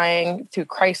dad dying, through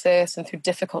crisis and through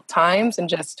difficult times, and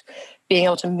just being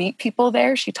able to meet people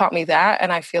there, she taught me that.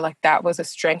 And I feel like that was a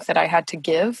strength that I had to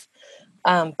give.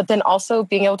 But then also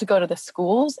being able to go to the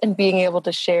schools and being able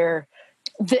to share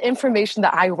the information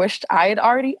that I wished I'd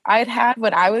had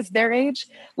when I was their age.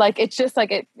 Like, it's just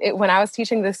like it when I was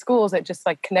teaching the schools, it just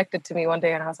like connected to me one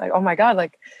day and I was like, oh my God,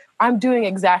 like I'm doing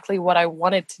exactly what I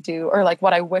wanted to do, or like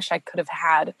what I wish I could have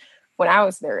had when I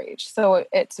was their age. So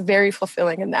it's very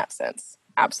fulfilling in that sense.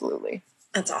 Absolutely.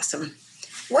 That's awesome.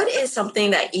 What is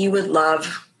something that you would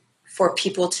love for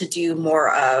people to do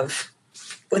more of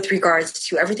with regards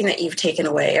to everything that you've taken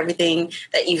away, everything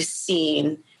that you've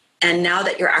seen, and now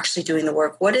that you're actually doing the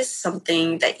work, what is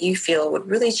something that you feel would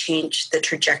really change the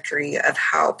trajectory of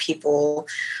how people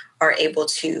are able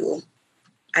to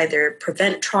either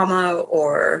prevent trauma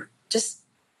or just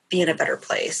be in a better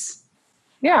place?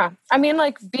 Yeah. I mean,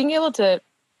 like being able to,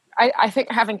 I think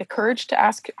having the courage to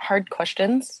ask hard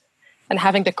questions and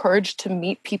having the courage to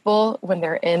meet people when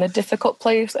they're in a difficult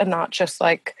place and not just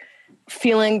like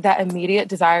feeling that immediate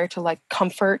desire to like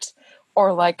comfort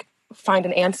or like find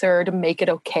an answer to make it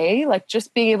okay. Like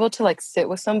just being able to like sit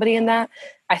with somebody in that,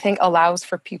 I think allows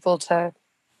for people to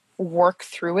work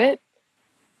through it,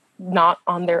 not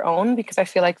on their own, because I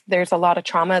feel like there's a lot of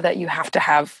trauma that you have to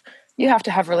have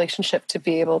relationship to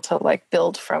be able to like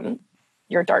build from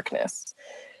your darkness.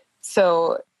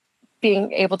 So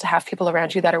being able to have people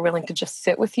around you that are willing to just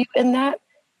sit with you in that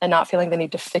and not feeling the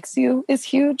need to fix you is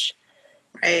huge.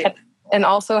 Right. And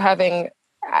also having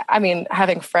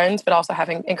friends, but also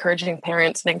having encouraging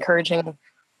parents and encouraging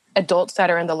adults that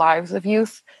are in the lives of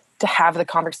youth to have the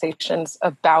conversations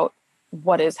about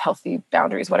what is healthy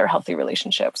boundaries, what are healthy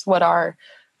relationships, what are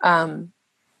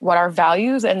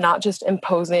values, and not just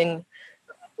imposing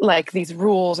like these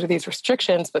rules or these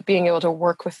restrictions, but being able to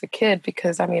work with the kid.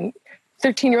 Because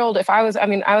 13-year-old, I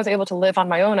was able to live on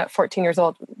my own at 14 years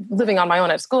old, living on my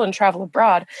own at school and travel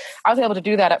abroad. I was able to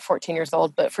do that at 14 years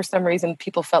old, but for some reason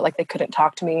people felt like they couldn't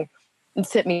talk to me and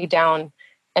sit me down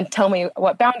and tell me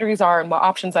what boundaries are and what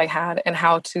options I had and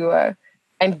how to,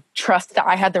 and trust that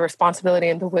I had the responsibility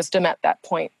and the wisdom at that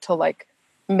point to like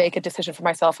make a decision for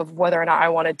myself of whether or not I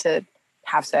wanted to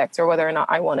have sex or whether or not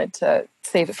I wanted to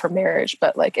save it for marriage.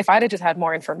 But like, if I'd have just had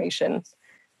more information,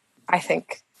 I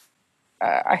think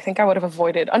I would have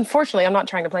avoided, unfortunately, I'm not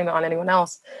trying to blame it on anyone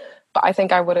else, but I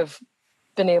think I would have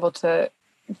been able to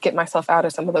get myself out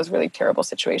of some of those really terrible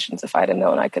situations if I'd have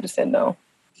known I could have said no.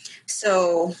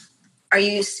 So are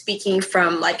you speaking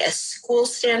from like a school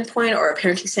standpoint or a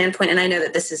parenting standpoint? And I know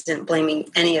that this isn't blaming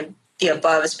any of the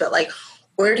aboves, but like,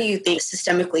 where do you think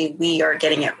systemically we are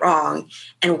getting it wrong,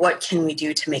 and what can we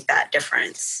do to make that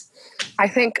difference? I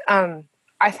think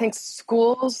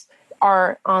schools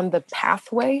are on the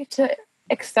pathway to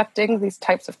accepting these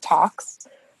types of talks.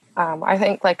 I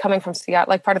think like coming from Seattle,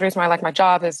 like part of the reason why I like my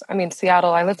job is,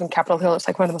 Seattle, I lived in Capitol Hill. It's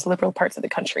like one of the most liberal parts of the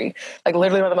country, like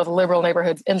literally one of the most liberal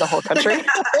neighborhoods in the whole country.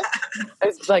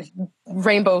 There's like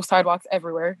rainbow sidewalks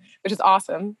everywhere, which is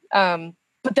awesome.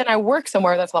 But then I work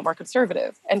somewhere that's a lot more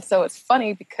conservative. And so it's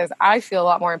funny because I feel a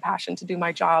lot more impassioned to do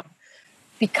my job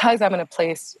because I'm in a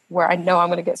place where I know I'm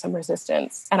going to get some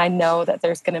resistance, and I know that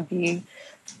there's going to be,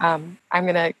 I'm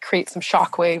going to create some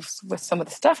shockwaves with some of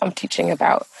the stuff I'm teaching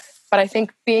about. But I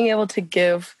think being able to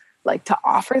give, like to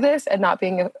offer this and not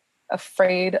being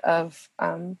afraid of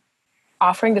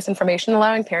offering this information,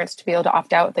 allowing parents to be able to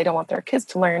opt out. They don't want their kids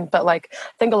to learn. But like,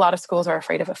 I think a lot of schools are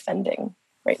afraid of offending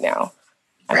right now.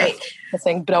 Right.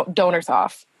 Saying donors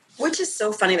off. Which is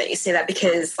so funny that you say that,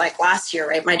 because like last year,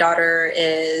 right, my daughter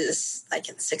is like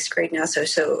in 6th grade now. So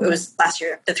it was last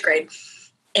year, 5th grade.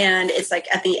 And it's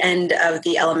like at the end of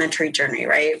the elementary journey,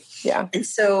 right? Yeah. And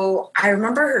so I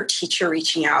remember her teacher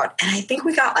reaching out, and I think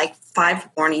we got like 5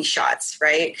 warning shots,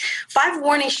 right? 5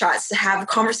 warning shots to have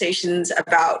conversations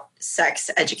about sex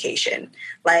education.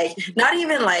 Like not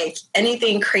even like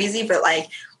anything crazy, but like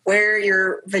where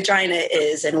your vagina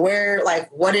is and where like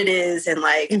what it is and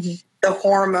like the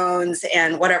hormones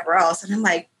and whatever else. And I'm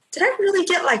like, did I really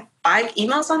get like 5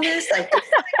 emails on this? Like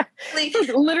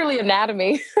literally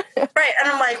anatomy. Right.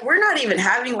 And I'm like, we're not even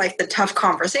having like the tough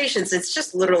conversations. It's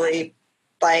just literally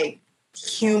like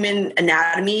human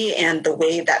anatomy and the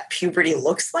way that puberty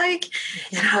looks like.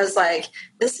 And I was like,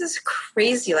 this is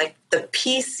crazy. Like the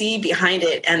PC behind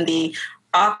it and the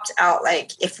opt out.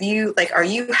 Like if you like, are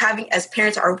you having, as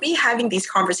parents, are we having these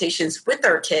conversations with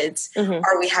our kids?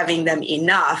 Are we having them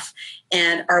enough?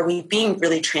 And are we being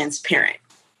really transparent?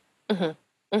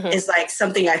 Is like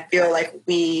something I feel like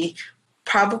we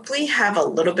probably have a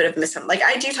little bit of like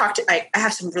I do talk to, I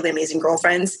have some really amazing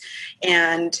girlfriends,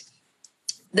 and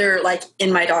they're like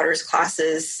in my daughter's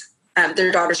classes.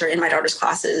 Their daughters are in my daughter's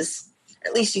classes,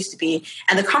 at least used to be.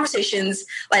 And the conversations,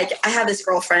 like I have this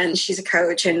girlfriend, she's a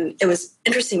coach, and it was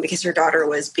interesting because her daughter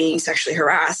was being sexually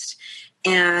harassed,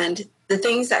 and the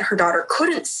things that her daughter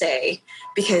couldn't say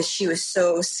because she was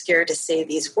so scared to say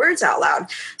these words out loud.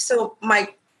 So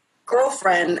my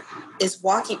girlfriend is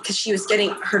walking, because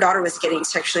her daughter was getting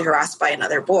sexually harassed by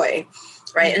another boy.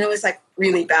 right? And it was like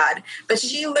really bad. But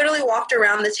she literally walked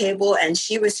around the table and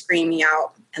she was screaming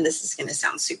out, and this is going to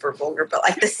sound super vulgar, but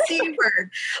like the C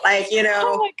word, like, you know,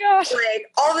 oh my gosh,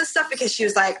 like all this stuff, because she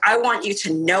was like, I want you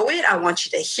to know it. I want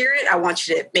you to hear it. I want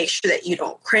you to make sure that you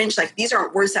don't cringe. Like, these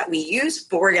aren't words that we use,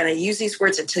 but we're going to use these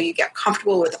words until you get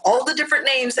comfortable with all the different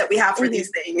names that we have for these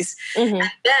things. And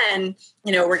then,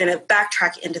 you know, we're going to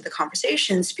backtrack into the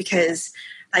conversations, because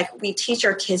like we teach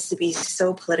our kids to be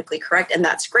so politically correct, and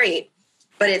that's great.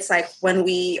 But it's like when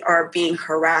we are being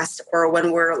harassed, or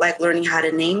when we're like learning how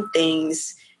to name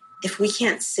things, if we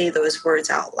can't say those words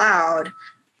out loud,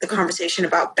 the conversation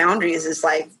about boundaries is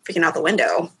like freaking out the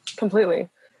window. Completely.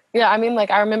 Yeah. I mean,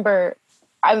 like, I remember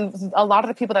a lot of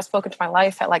the people that spoke into my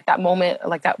life at like that moment,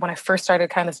 like that, when I first started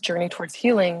kind of this journey towards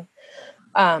healing,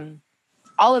 all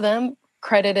of them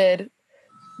credited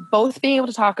both being able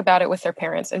to talk about it with their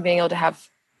parents and being able to have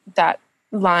that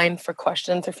line for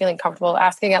questions, or feeling comfortable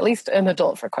asking at least an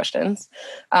adult for questions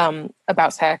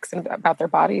about sex and about their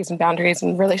bodies and boundaries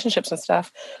and relationships and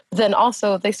stuff. But then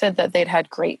also they said that they'd had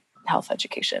great health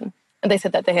education, and they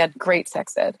said that they had great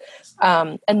sex ed.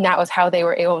 And that was how they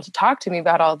were able to talk to me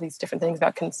about all these different things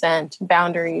about consent,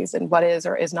 boundaries, and what is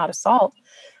or is not assault.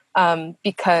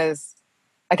 Because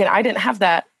again, I didn't have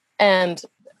that, and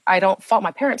I don't fault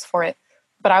my parents for it.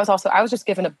 But I was just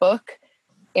given a book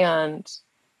and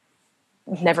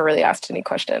never really asked any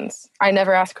questions. I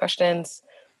never asked questions.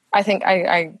 I think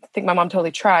my mom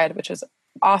totally tried, which was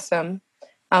awesome.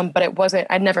 But it wasn't,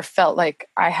 I never felt like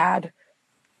I had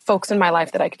folks in my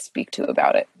life that I could speak to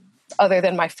about it, other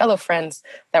than my fellow friends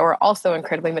that were also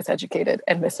incredibly miseducated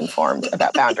and misinformed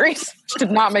about boundaries, which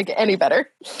did not make it any better.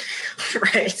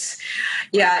 Right.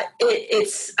 Yeah.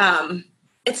 It's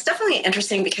definitely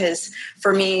interesting, because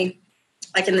for me,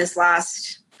 like in this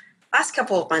last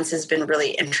couple of months has been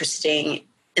really interesting,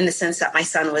 in the sense that my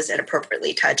son was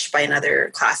inappropriately touched by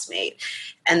another classmate.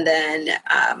 And then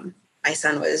my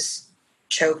son was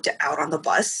choked out on the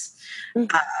bus.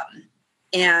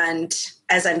 And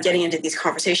as I'm getting into these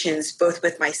conversations, both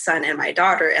with my son and my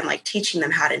daughter, and like teaching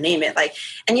them how to name it, like,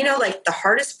 and you know, like the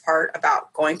hardest part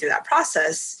about going through that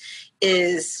process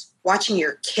is watching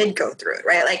your kid go through it,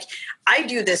 right? Like, I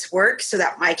do this work so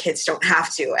that my kids don't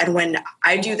have to. And when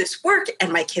I do this work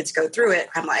and my kids go through it,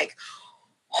 I'm like,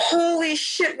 holy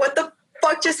shit, what the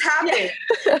fuck just happened?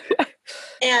 Yeah.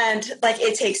 And like,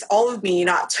 it takes all of me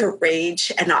not to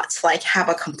rage and not to like have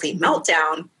a complete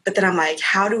meltdown. But then I'm like,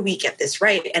 how do we get this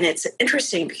right? And it's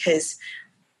interesting because,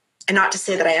 and not to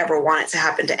say that I ever want it to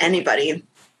happen to anybody,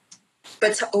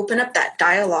 but to open up that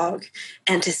dialogue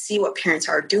and to see what parents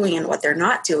are doing and what they're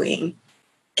not doing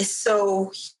is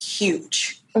so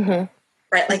huge, right?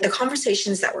 Like the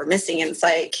conversations that we're missing. And it's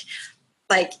like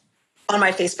on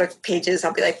my Facebook pages,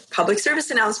 I'll be like, public service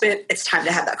announcement, it's time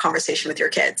to have that conversation with your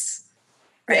kids,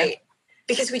 right? Yeah.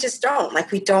 Because we just don't.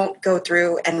 Like, we don't go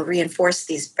through and reinforce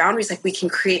these boundaries. Like, we can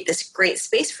create this great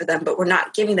space for them, but we're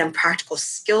not giving them practical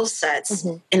skill sets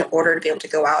in order to be able to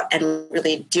go out and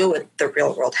really deal with the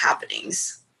real world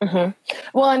happenings.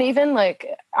 Well, and even like,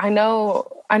 I know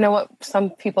what some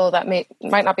people that might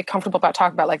not be comfortable about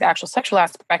talking about, like the actual sexual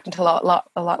aspect until a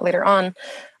lot later on.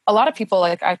 A lot of people,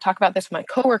 like I talk about this with my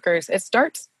coworkers, it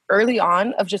starts early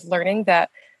on of just learning that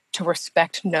to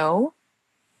respect no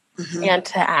and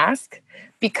to ask.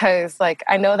 Because like,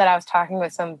 I know that I was talking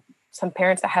with some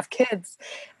parents that have kids,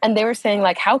 and they were saying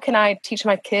like, how can I teach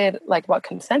my kid like what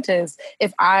consent is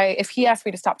if he asks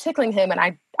me to stop tickling him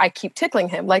and I keep tickling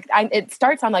him? Like, it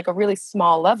starts on like a really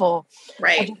small level,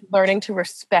 right? Of learning to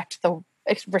respect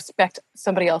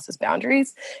somebody else's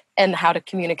boundaries and how to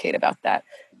communicate about that.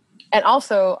 And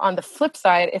also on the flip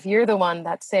side, if you're the one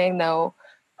that's saying no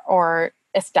or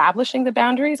establishing the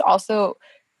boundaries, also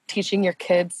teaching your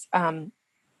kids,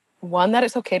 one, that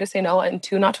it's okay to say no, and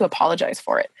two, not to apologize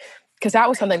for it. Because that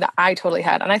was something that I totally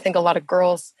had. And I think a lot of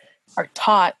girls are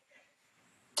taught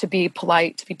to be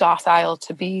polite, to be docile,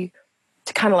 to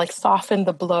kind of like soften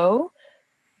the blow.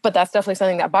 But that's definitely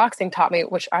something that boxing taught me,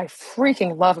 which I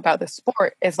freaking love about this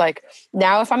sport, is like,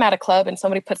 now if I'm at a club and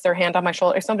somebody puts their hand on my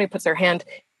shoulder, or somebody puts their hand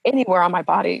anywhere on my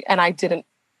body and I didn't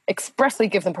expressly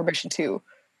give them permission to,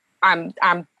 I'm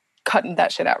cutting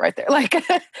that shit out right there. Like,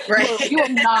 right. You will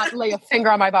not lay a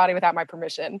finger on my body without my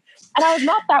permission. And I was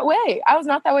not that way. I was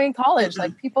not that way in college.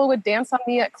 Like, people would dance on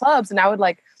me at clubs and I would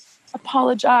like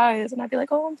apologize. And I'd be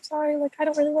like, oh, I'm sorry. Like, I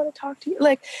don't really want to talk to you.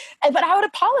 Like, but I would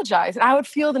apologize, and I would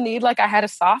feel the need, like I had to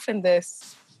soften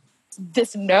this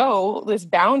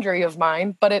boundary of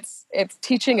mine. But it's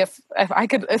teaching, if I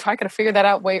could have figured that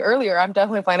out way earlier, I'm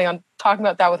definitely planning on talking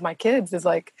about that with my kids, is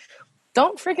like,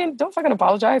 don't fucking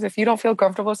apologize if you don't feel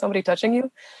comfortable with somebody touching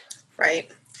you. Right.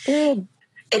 Good.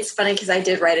 It's funny because I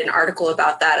did write an article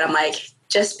about that. I'm like,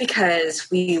 just because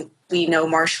we know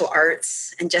martial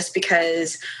arts and just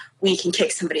because we can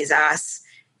kick somebody's ass,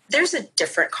 there's a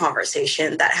different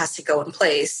conversation that has to go in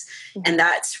place. And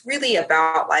that's really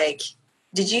about like,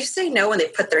 did you say no when they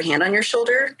put their hand on your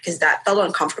shoulder because that felt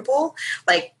uncomfortable?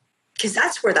 Like, because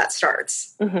that's where that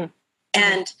starts.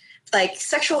 And like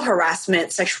sexual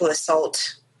harassment, sexual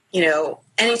assault, you know,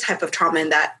 any type of trauma in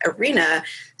that arena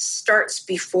starts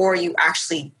before you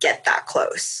actually get that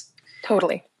close.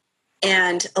 Totally.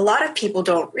 And a lot of people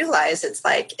don't realize it's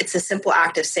like, it's a simple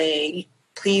act of saying,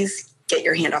 please get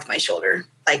your hand off my shoulder.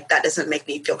 Like that doesn't make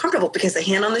me feel comfortable because the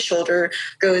hand on the shoulder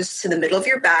goes to the middle of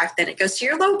your back, then it goes to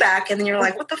your low back. And then you're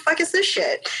like, what the fuck is this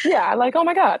shit? Yeah. Like, oh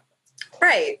my God.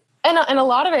 Right. And a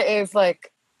lot of it is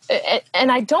like,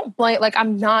 and I don't blame, like,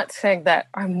 I'm not saying that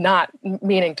I'm not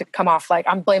meaning to come off like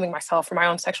I'm blaming myself for my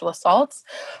own sexual assaults,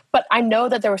 but I know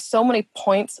that there were so many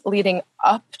points leading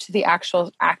up to the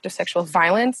actual act of sexual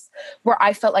violence where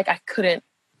I felt like I couldn't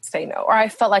say no, or I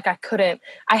felt like I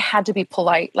had to be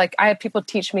polite. Like I had people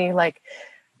teach me, like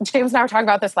James and I were talking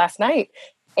about this last night,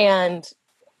 and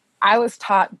I was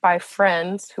taught by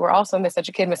friends who were also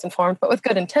miseducated, misinformed, but with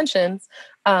good intentions,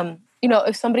 you know,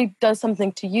 if somebody does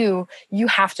something to you, you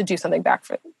have to do something back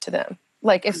to them.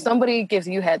 Like if somebody gives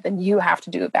you head, then you have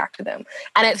to do it back to them.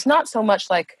 And it's not so much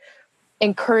like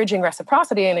encouraging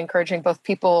reciprocity and encouraging both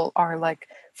people are like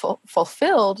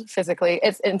fulfilled physically.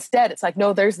 It's like,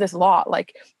 no, there's this law.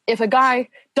 Like if a guy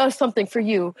does something for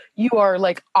you, you are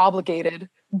like obligated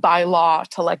by law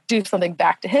to like do something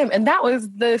back to him. And that was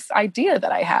this idea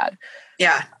that I had.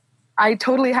 Yeah. I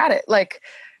totally had it. Like,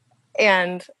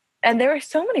 and there were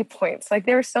so many points, that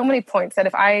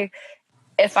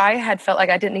if I had felt like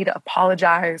I didn't need to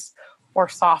apologize or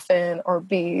soften or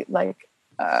be like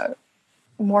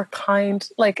more kind,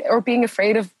 like, or being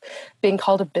afraid of being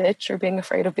called a bitch or being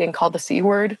afraid of being called the C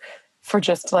word for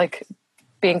just like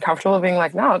being comfortable being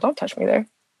like, no, don't touch me there.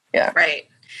 Yeah. Right.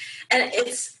 And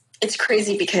it's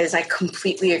crazy because I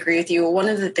completely agree with you. One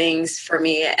of the things for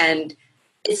me, and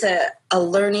it's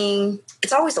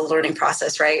it's always a learning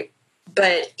process, right?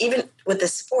 But even with the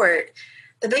sport,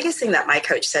 the biggest thing that my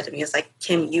coach said to me is like,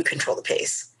 Kim, you control the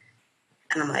pace.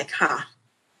 And I'm like, huh.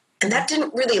 And that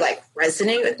didn't really like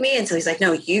resonate with me until he's like,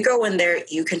 no, you go in there,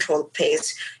 you control the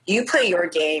pace, you play your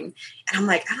game. And I'm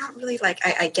like, I don't really like,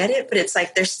 I get it, but it's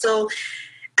like, there's still,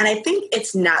 and I think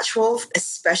it's natural,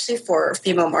 especially for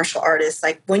female martial artists,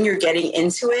 like when you're getting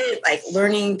into it, like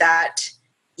learning that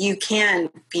you can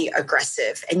be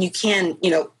aggressive and you can, you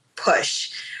know,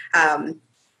 push.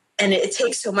 And it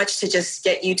takes so much to just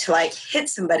get you to like hit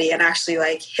somebody and actually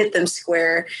like hit them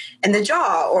square in the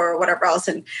jaw or whatever else.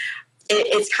 And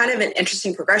it's kind of an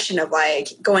interesting progression of like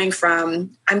going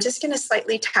from, I'm just going to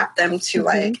slightly tap them to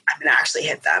like, I'm going to actually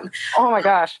hit them. Oh my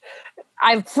gosh.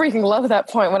 I freaking love that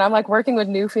point. When I'm like working with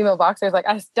new female boxers, like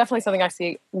it's definitely something I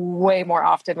see way more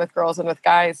often with girls and with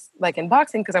guys, like in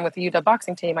boxing, because I'm with the UW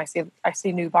boxing team. I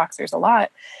see new boxers a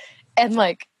lot. And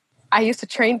like, I used to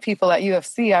train people at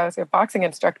UFC. I was a boxing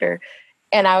instructor,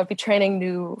 and I would be training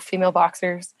new female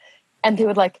boxers, and they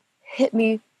would like hit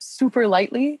me super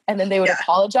lightly, and then they would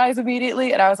apologize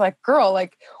immediately. And I was like, girl,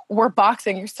 like we're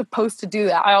boxing. You're supposed to do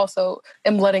that. I also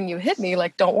am letting you hit me.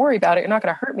 Like, don't worry about it. You're not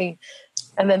going to hurt me.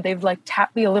 And then they'd like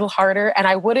tap me a little harder, and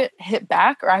I wouldn't hit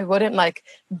back, or I wouldn't like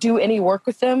do any work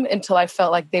with them until I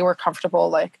felt like they were comfortable,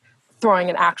 like throwing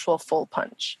an actual full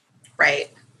punch. Right.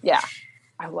 Yeah.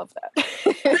 I love that.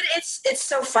 But it's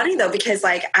so funny though, because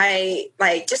like I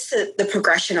like just the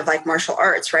progression of like martial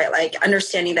arts, right? Like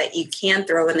understanding that you can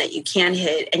throw and that you can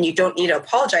hit and you don't need to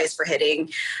apologize for hitting.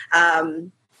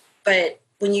 But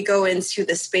when you go into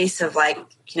the space of like,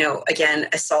 you know, again,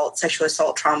 assault, sexual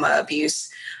assault, trauma,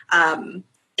 abuse,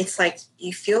 it's like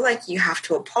you feel like you have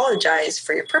to apologize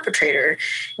for your perpetrator.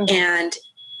 And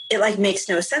it like makes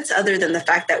no sense other than the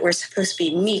fact that we're supposed to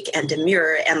be meek and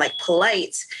demure and like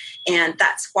polite. And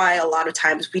that's why a lot of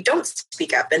times we don't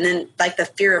speak up. And then like the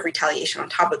fear of retaliation on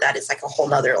top of that is like a whole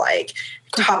nother like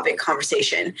topic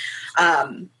conversation.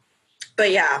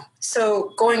 But yeah,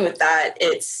 so going with that,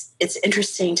 it's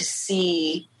interesting to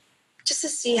see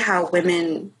how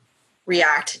women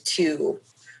react to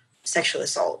sexual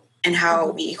assault and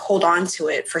how we hold on to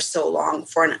it for so long,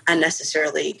 for an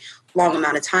unnecessarily long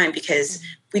amount of time, because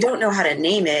we don't know how to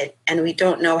name it and we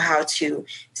don't know how to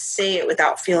say it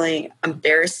without feeling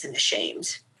embarrassed and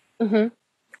ashamed. And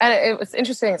it was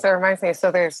interesting. So it reminds me,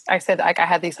 I said like I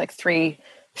had these like three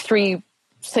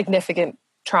significant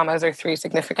traumas or three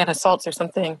significant assaults or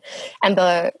something. And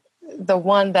the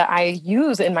one that I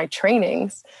use in my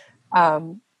trainings,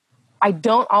 I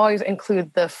don't always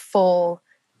include the full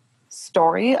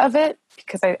story of it,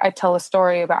 because I tell a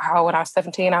story about how when I was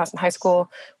 17, I was in high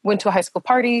school, went to a high school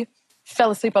party,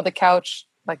 fell asleep on the couch,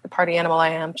 like the party animal I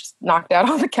am, just knocked out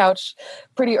on the couch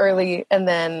pretty early, and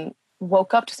then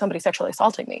woke up to somebody sexually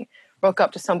assaulting me, woke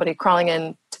up to somebody crawling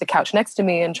in to the couch next to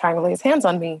me and trying to lay his hands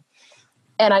on me.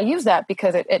 And I use that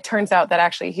because it turns out that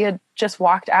actually he had just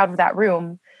walked out of that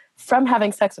room from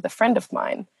having sex with a friend of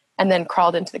mine and then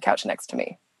crawled into the couch next to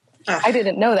me. Ugh. I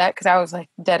didn't know that because I was like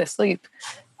dead asleep.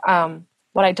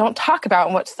 What I don't talk about,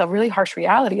 and what's the really harsh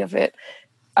reality of it,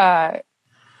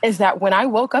 is that when I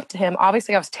woke up to him,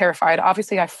 obviously I was terrified.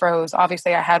 Obviously I froze.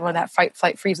 Obviously I had one of that fight,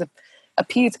 flight, freeze,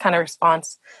 appease kind of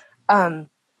response. But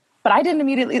I didn't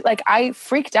immediately, like, I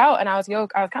freaked out and I was kind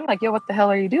of like, yo, what the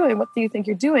hell are you doing? What do you think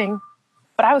you're doing?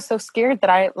 But I was so scared that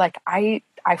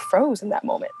I froze in that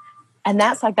moment. And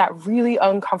that's like that really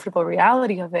uncomfortable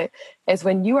reality of it, is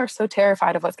when you are so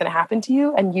terrified of what's going to happen to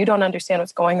you and you don't understand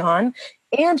what's going on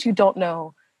and you don't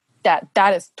know that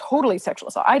is totally sexual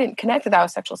assault. I didn't connect that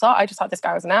was sexual assault. I just thought this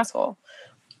guy was an asshole.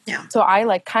 Yeah. So I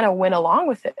like kind of went along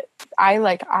with it.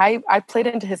 I played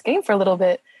into his game for a little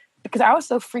bit because I was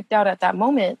so freaked out at that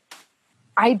moment.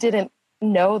 I didn't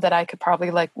know that I could probably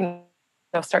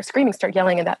start screaming, start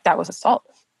yelling, and that was assault.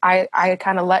 I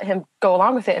kind of let him go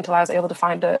along with it until I was able to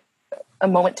find a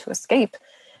moment to escape.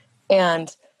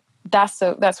 And that's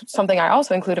something I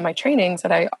also include in my trainings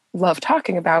that I love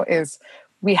talking about, is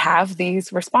we have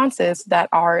these responses that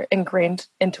are ingrained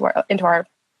into our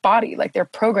body, like they're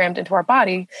programmed into our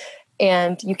body,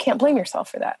 and you can't blame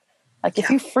yourself for that. Like if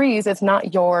you freeze, it's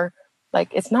not your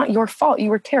fault. You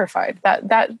were terrified.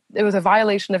 That it was a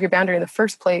violation of your boundary in the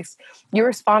first place. Your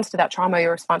response to that trauma,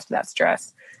 your response to that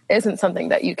stress isn't something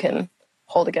that you can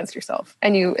hold against yourself.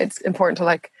 And it's important to,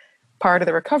 like, part of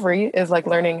the recovery is like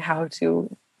learning how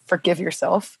to forgive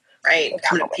yourself. Right.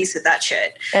 Come to peace with that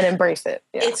shit. And embrace it.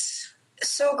 Yeah. It's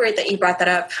so great that you brought that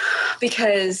up,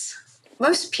 because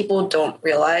most people don't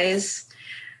realize,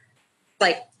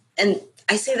 like, and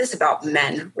I say this about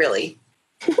men, really.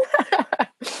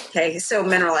 Okay. So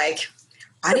men are like,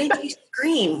 why didn't you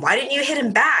scream? Why didn't you hit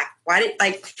him back?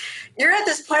 You're at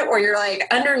this point where you're like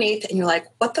underneath and you're like,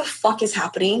 what the fuck is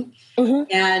happening? Mm-hmm.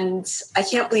 And I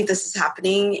can't believe this is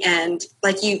happening. And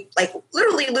like, you like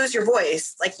literally lose your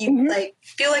voice. Like you mm-hmm. like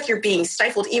feel like you're being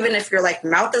stifled, even if your like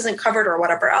mouth isn't covered or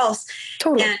whatever else.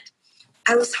 Totally. And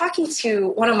I was talking to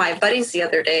one of my buddies the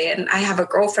other day, and I have a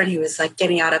girlfriend who was like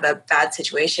getting out of a bad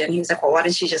situation. He was like, well, why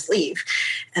didn't she just leave?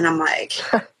 And I'm like,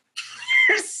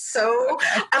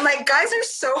 I'm like, guys are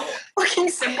so fucking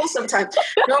simple sometimes.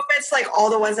 No offense, like all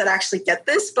the ones that actually get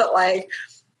this, but like,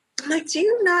 I'm like, do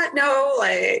you not know?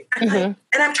 Like, mm-hmm. and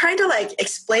I'm trying to like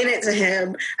explain it to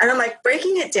him, and I'm like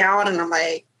breaking it down, and I'm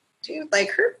like, dude, like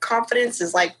her confidence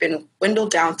has like been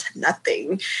dwindled down to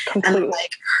nothing. Completely. And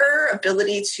like her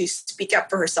ability to speak up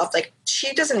for herself, like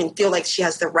she doesn't even feel like she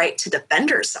has the right to defend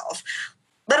herself,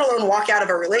 let alone walk out of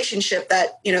a relationship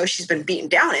that, you know, she's been beaten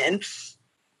down in.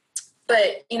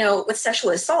 But, you know, with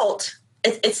sexual assault,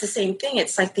 it's the same thing.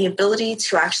 It's like the ability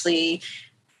to actually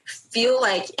feel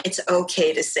like it's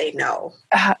okay to say no.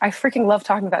 I freaking love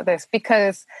talking about this,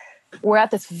 because we're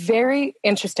at this very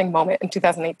interesting moment in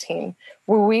 2018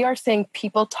 where we are seeing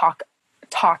people talk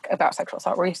about sexual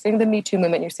assault, where you're seeing the Me Too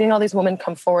movement, you're seeing all these women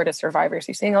come forward as survivors,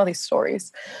 you're seeing all these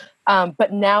stories.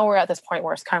 But now we're at this point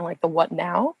where it's kind of like the what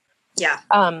now? Yeah.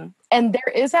 And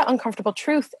there is that uncomfortable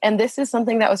truth. And this is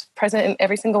something that was present in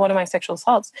every single one of my sexual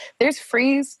assaults. There's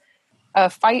freeze,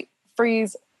 fight,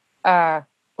 freeze.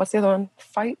 What's the other one?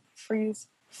 Fight, freeze,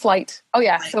 flight. Oh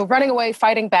yeah. So running away,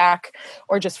 fighting back,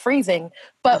 or just freezing.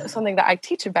 But something that I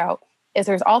teach about is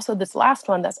there's also this last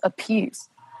one that's appease.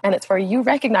 And it's where you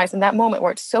recognize in that moment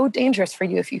where it's so dangerous for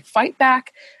you. If you fight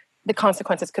back, the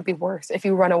consequences could be worse. If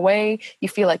you run away, you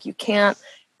feel like you can't,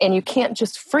 and you can't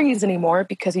just freeze anymore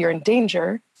because you're in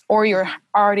danger or you're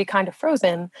already kind of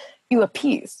frozen, you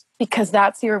appease because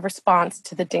that's your response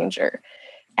to the danger.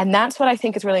 And that's what I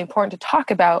think is really important to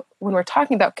talk about when we're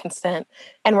talking about consent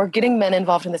and we're getting men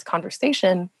involved in this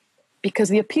conversation, because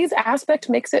the appease aspect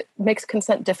makes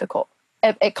consent difficult.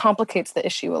 It complicates the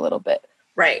issue a little bit.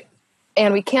 Right.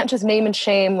 And we can't just name and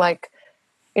shame, like,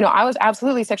 you know, I was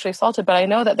absolutely sexually assaulted, but I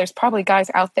know that there's probably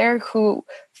guys out there who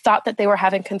thought that they were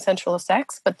having consensual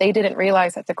sex, but they didn't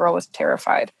realize that the girl was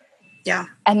terrified. Yeah.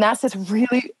 And that's this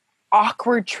really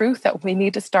awkward truth that we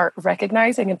need to start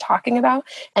recognizing and talking about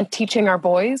and teaching our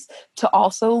boys to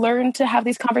also learn to have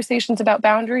these conversations about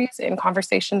boundaries and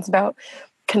conversations about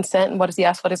consent and what is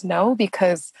yes, what is no,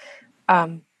 because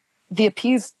the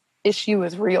appease issue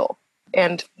is real.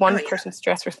 And one person's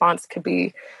stress response could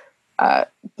be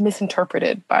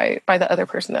misinterpreted by the other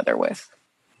person that they're with.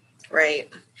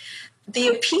 Right. The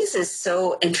appease is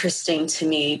so interesting to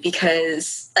me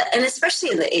because, and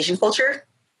especially in the Asian culture,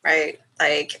 right?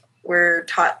 Like we're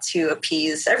taught to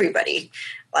appease everybody.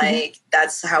 Like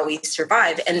that's how we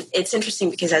survive. And it's interesting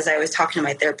because as I was talking to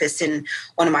my therapist in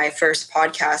one of my first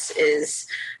podcasts is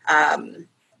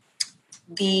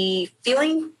the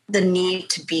feeling the need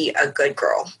to be a good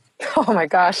girl. Oh my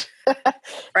gosh.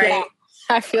 Right? Yeah,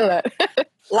 I feel that.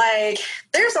 Like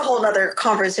there's a whole other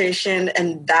conversation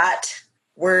and that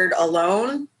word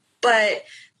alone. But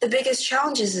the biggest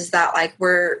challenge is that like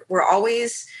we're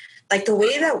always like the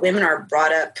way that women are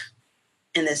brought up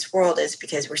in this world is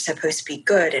because we're supposed to be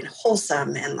good and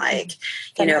wholesome and like,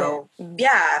 you know,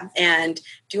 yeah, and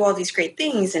do all these great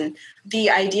things. And the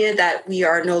idea that we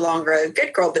are no longer a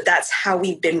good girl, but that's how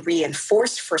we've been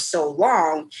reinforced for so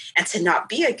long, and to not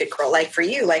be a good girl. Like for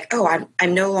you, like, oh,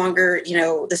 I'm no longer, you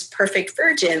know, this perfect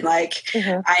virgin. Like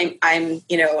I'm,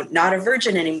 you know, not a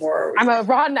virgin anymore. I'm a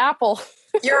rotten apple.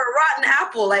 You're a rotten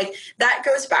apple. Like that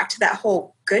goes back to that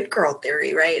whole good girl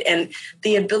theory, right? And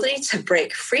the ability to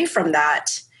break free from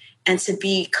that and to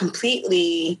be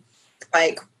completely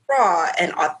like raw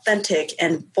and authentic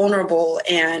and vulnerable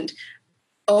and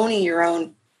owning your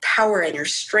own power and your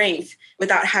strength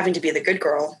without having to be the good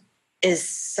girl is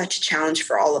such a challenge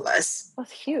for all of us.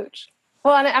 That's huge.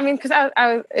 Well, and I mean, because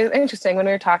it was interesting when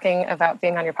we were talking about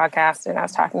being on your podcast, and I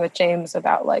was talking with James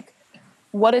about like,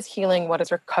 what is healing, what is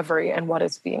recovery, and what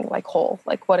is being like whole?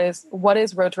 Like what is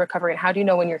road to recovery, and how do you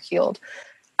know when you're healed?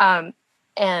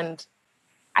 And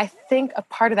I think a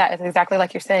part of that is exactly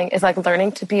like you're saying, is like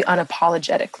learning to be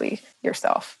unapologetically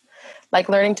yourself. Like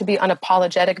learning to be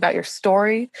unapologetic about your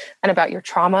story and about your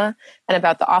trauma and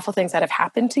about the awful things that have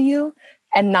happened to you,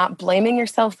 and not blaming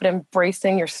yourself, but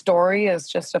embracing your story as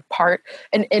just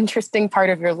an interesting part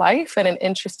of your life and an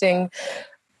interesting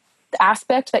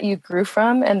aspect that you grew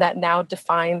from, and that now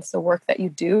defines the work that you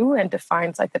do and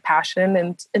defines like the passion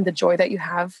and the joy that you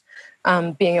have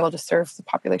being able to serve the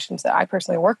populations that I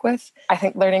personally work with. I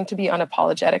think learning to be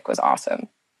unapologetic was awesome.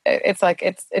 It's like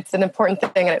it's an important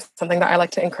thing, and it's something that I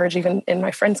like to encourage even in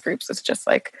my friends groups. It's just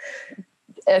like,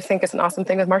 I think it's an awesome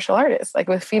thing with martial artists, like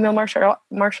with female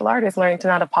martial artists, learning to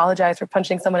not apologize for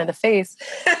punching someone in the face.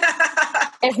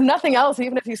 If nothing else,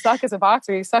 even if you suck as a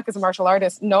boxer, you suck as a martial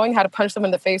artist, knowing how to punch someone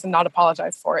in the face and not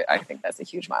apologize for it, I think that's a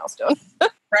huge milestone.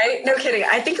 Right? No kidding.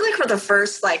 I think like for the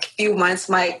first like few months,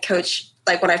 my coach,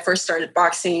 like when I first started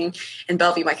boxing in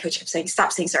Bellevue, my coach kept saying,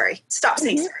 stop saying sorry. Stop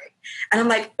saying sorry. And I'm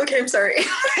like, okay, I'm sorry.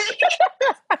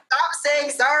 Stop saying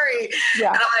sorry. Yeah.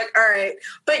 And I'm like, all right.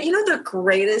 But you know, the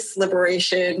greatest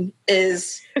liberation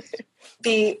is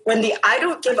when the I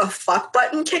don't give a fuck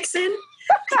button kicks in.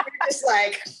 You're just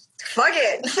like, fuck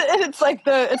it. It's like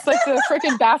the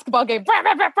freaking basketball game. Blah,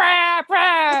 blah, blah, blah,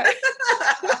 blah.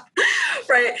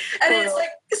 Right. And it's like,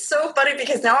 it's so funny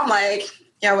because now I'm like,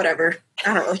 yeah, whatever.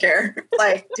 I don't really care.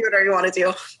 Like, do whatever you want to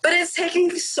do. But it's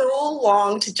taking so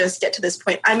long to just get to this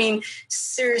point. I mean,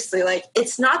 seriously, like,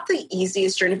 it's not the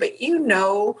easiest journey, but you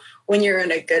know when you're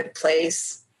in a good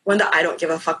place, when the I don't give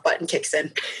a fuck button kicks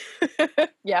in.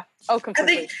 Yeah. Oh,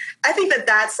 completely. I think that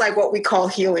that's like what we call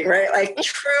healing, right? Like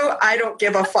true, I don't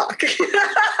give a fuck.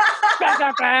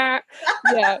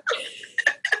 Yeah.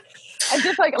 And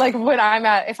just like when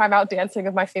if I'm out dancing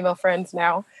with my female friends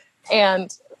now,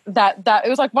 and that it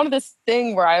was like one of this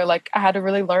thing where I had to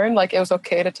really learn, like, it was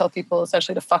okay to tell people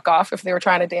essentially to fuck off if they were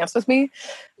trying to dance with me.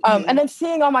 And then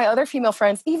seeing all my other female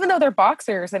friends, even though they're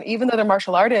boxers and even though they're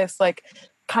martial artists, like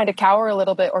kind of cower a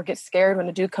little bit or get scared when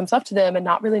a dude comes up to them and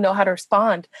not really know how to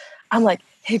respond. I'm like,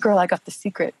 hey girl, I got the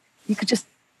secret. You could just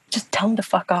tell him to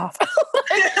fuck off.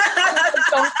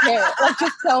 Don't care. Like,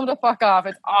 just tell him to fuck off.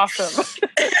 It's awesome.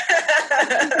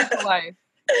 It's life.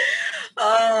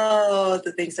 Oh,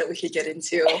 the things that we could get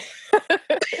into.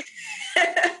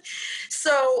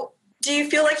 So, do you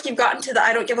feel like you've gotten to the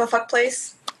I don't give a fuck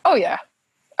place? Oh yeah.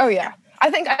 I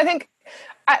think.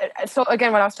 So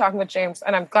again, when I was talking with James,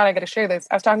 and I'm glad I get to share this,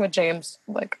 I was talking with James,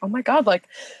 like, oh my God, like,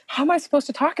 how am I supposed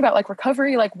to talk about like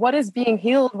recovery? Like, what is being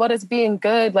healed? What is being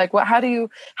good? Like, how do you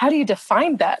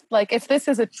define that? Like, if this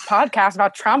is a podcast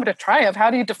about trauma to triumph, how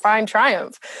do you define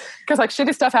triumph? Because like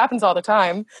shitty stuff happens all the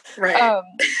time. Right.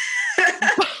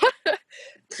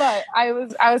 But I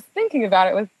was thinking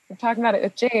about it talking about it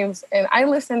with James, and I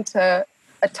listened to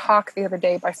a talk the other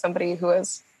day by somebody who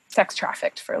was sex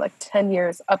trafficked for like 10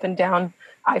 years up and down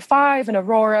I-5 in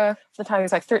Aurora. At the time he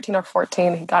was like 13 or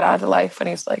 14. He got out of life when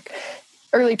he was like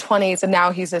early 20s. And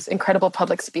now he's this incredible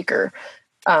public speaker,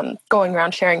 going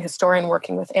around sharing his story and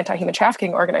working with anti-human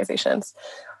trafficking organizations.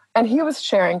 And he was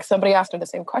sharing, somebody asked him the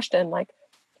same question, like,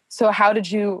 so how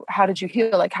did you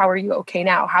heal? Like, how are you okay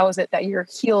now? How is it that you're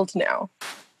healed now?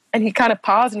 And he kind of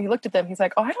paused and he looked at them. He's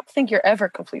like, oh, I don't think you're ever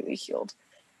completely healed.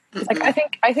 He's like,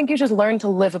 I think you just learn to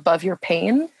live above your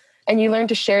pain, and you learn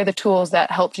to share the tools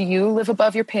that helped you live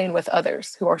above your pain with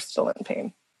others who are still in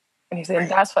pain. And he said,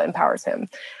 that's what empowers him.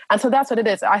 And so that's what it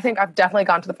is. I think I've definitely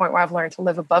gotten to the point where I've learned to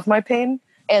live above my pain.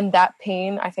 And that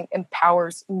pain, I think,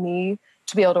 empowers me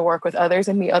to be able to work with others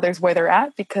and meet others where they're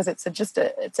at, because it's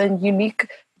a unique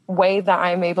way that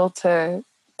I'm able to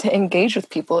engage with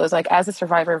people. Is like, as a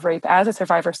survivor of rape, as a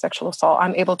survivor of sexual assault,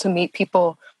 I'm able to meet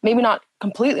people, maybe not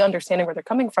completely understanding where they're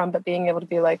coming from, but being able to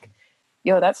be like,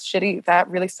 yo, that's shitty. That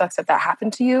really sucks that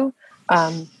happened to you.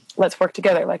 Let's work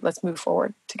together. Like, let's move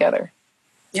forward together.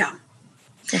 Yeah.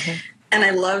 Mm-hmm. And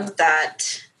I love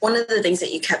that one of the things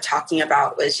that you kept talking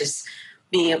about was just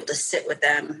being able to sit with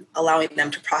them, allowing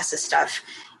them to process stuff.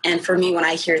 And for me, when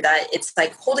I hear that, it's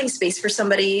like holding space for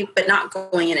somebody, but not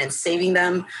going in and saving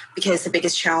them, because the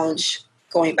biggest challenge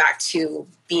going back to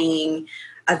being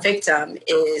a victim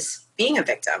is being a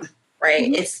victim, right?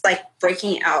 Mm-hmm. It's like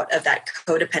breaking out of that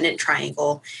codependent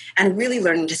triangle and really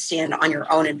learning to stand on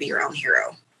your own and be your own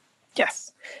hero.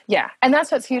 Yes. Yeah. And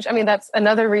that's what's huge. I mean, that's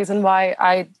another reason why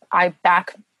I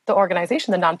back the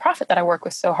organization, the nonprofit that I work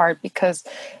with so hard, because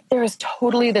there is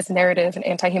totally this narrative in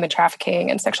anti-human trafficking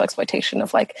and sexual exploitation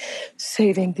of like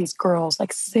saving these girls,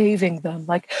 like saving them,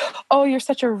 like, oh, you're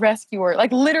such a rescuer.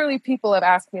 Like literally people have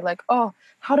asked me like, oh,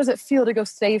 how does it feel to go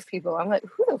save people? I'm like,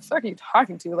 who the fuck are you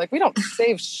talking to? Like, we don't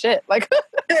save shit. Like,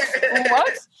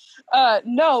 what?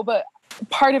 No, but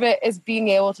part of it is being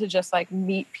able to just like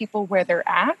meet people where they're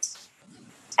at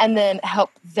and then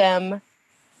help them,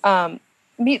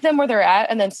 meet them where they're at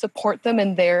and then support them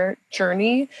in their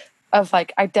journey of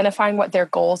like identifying what their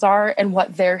goals are and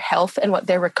what their health and what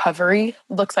their recovery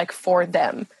looks like for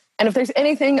them. And if there's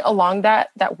anything along that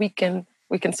we can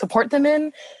support them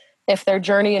in, if their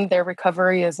journey and their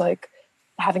recovery is like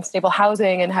having stable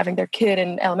housing and having their kid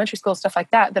in elementary school, stuff like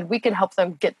that, then we can help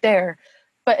them get there.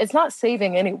 But it's not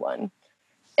saving anyone.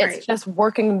 It's just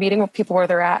working, meeting with people where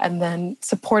they're at and then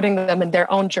supporting them in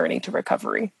their own journey to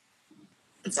recovery.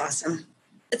 It's awesome.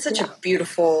 It's such a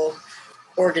beautiful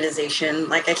organization.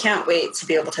 Like, I can't wait to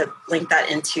be able to link that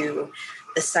into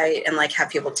the site and like have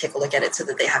people take a look at it so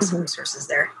that they have some resources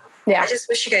there. Yeah. I just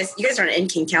wish you guys aren't in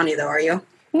King County though, are you?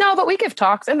 No, but we give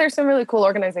talks, and there's some really cool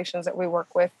organizations that we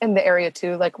work with in the area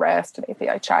too, like REST and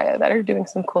API Chaya, that are doing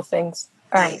some cool things.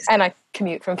 Nice. And I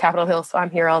commute from Capitol Hill, so I'm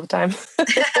here all the time.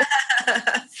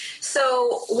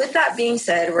 So with that being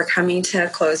said, we're coming to a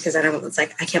close because I know it's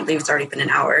like, I can't believe it's already been an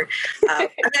hour. I mean,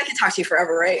 I can talk to you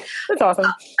forever, right? That's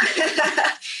awesome.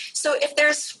 So if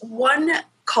there's one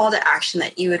call to action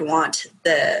that you would want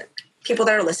the people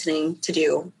that are listening to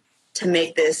do to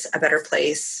make this a better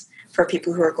place for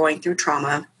people who are going through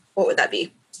trauma, what would that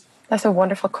be? That's a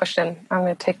wonderful question. I'm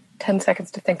going to take 10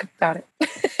 seconds to think about it.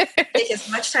 Take as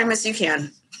much time as you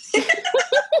can.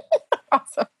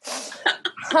 Awesome.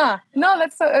 Huh. No,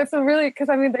 it's a really, because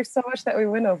I mean, there's so much that we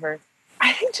went over.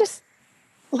 I think just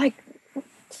like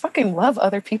fucking love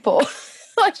other people.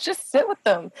 Like just sit with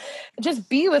them. Just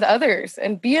be with others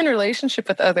and be in relationship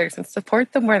with others and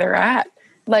support them where they're at.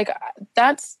 Like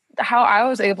that's how I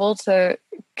was able to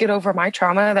get over my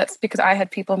trauma. That's because I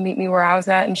had people meet me where I was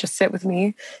at and just sit with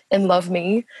me and love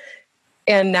me.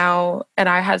 And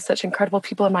I had such incredible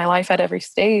people in my life at every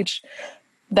stage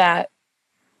that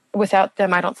without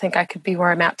them, I don't think I could be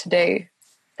where I'm at today.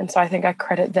 And so I think I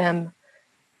credit them,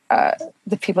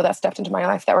 the people that stepped into my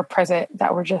life, that were present,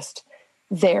 that were just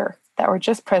there, that were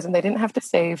just present. They didn't have to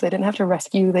save. They didn't have to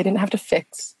rescue. They didn't have to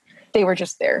fix. They were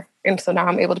just there. And so now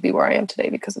I'm able to be where I am today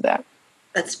because of that.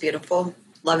 That's beautiful.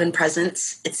 Love and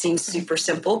presence. It seems super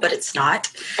simple, but it's not.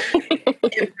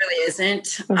 It really isn't.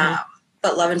 Mm-hmm.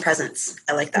 But love and presence.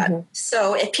 I like that. Mm-hmm.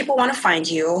 So if people want to find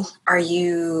you, are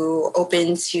you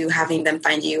open to having them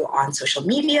find you on social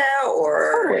media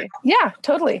or? Totally. Yeah,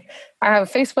 totally. I have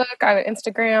a Facebook. I have an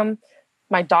Instagram.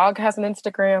 My dog has an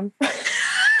Instagram.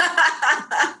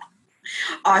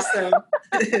 Awesome.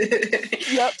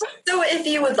 Yep. So if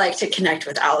you would like to connect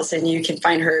with Alison, you can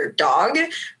find her dog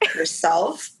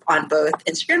herself on both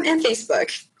Instagram and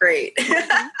Facebook. Great.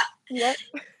 Yep.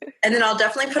 And then I'll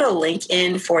definitely put a link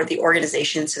in for the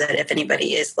organization so that if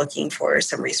anybody is looking for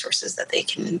some resources that they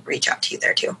can reach out to you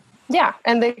there too. Yeah.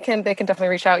 And they can definitely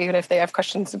reach out even if they have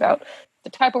questions about the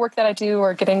type of work that I do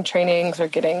or getting trainings or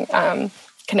getting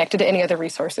connected to any other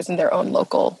resources in their own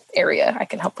local area. I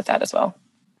can help with that as well.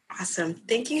 Awesome.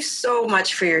 Thank you so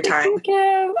much for your time. Thank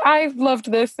you. I've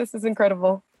loved this. This is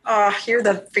incredible. Oh, you're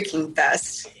the freaking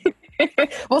best.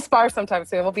 We'll spar sometime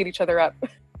soon. We'll beat each other up.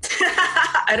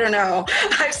 I don't know.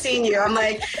 I've seen you. I'm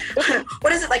like,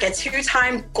 what is it? Like a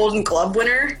 2-time Golden Glove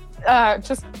winner?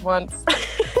 Just once.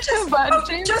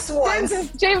 Just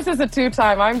once. James is a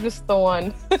 2-time. I'm just the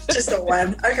one. Just the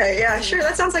one. Okay, yeah, sure.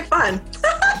 That sounds like fun.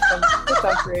 That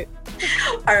sounds great.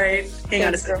 All right. Hang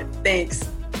on a second. Thanks.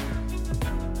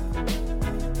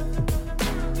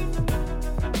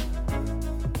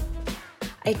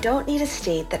 I don't need to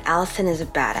state that Alison is a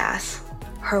badass.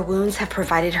 Her wounds have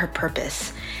provided her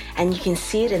purpose, and you can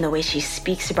see it in the way she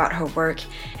speaks about her work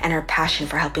and her passion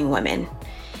for helping women.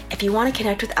 If you want to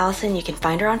connect with Alison, you can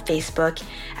find her on Facebook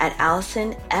at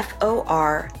Alison Forsyth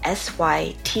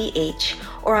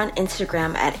or on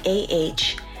Instagram at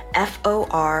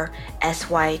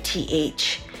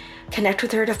AHFORSYTH. Connect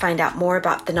with her to find out more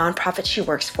about the nonprofit she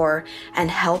works for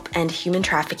and help end human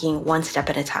trafficking one step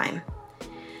at a time.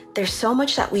 There's so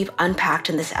much that we've unpacked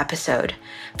in this episode,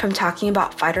 from talking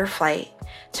about fight or flight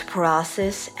to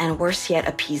paralysis and worse yet,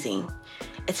 appeasing.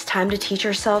 It's time to teach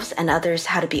ourselves and others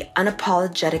how to be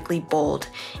unapologetically bold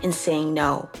in saying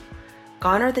no.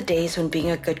 Gone are the days when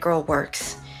being a good girl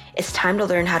works. It's time to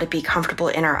learn how to be comfortable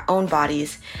in our own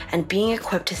bodies and being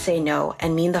equipped to say no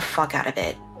and mean the fuck out of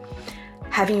it.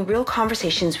 Having real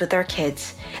conversations with our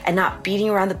kids and not beating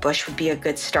around the bush would be a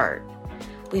good start.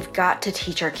 We've got to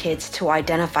teach our kids to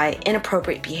identify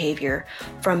inappropriate behavior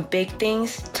from big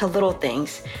things to little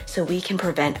things so we can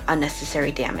prevent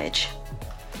unnecessary damage.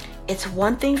 It's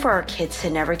one thing for our kids to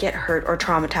never get hurt or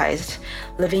traumatized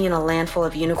living in a land full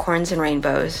of unicorns and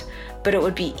rainbows, but it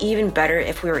would be even better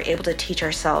if we were able to teach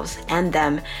ourselves and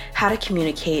them how to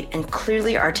communicate and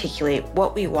clearly articulate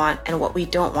what we want and what we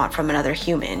don't want from another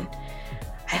human.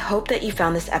 I hope that you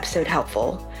found this episode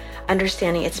helpful,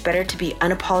 understanding it's better to be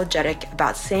unapologetic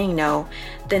about saying no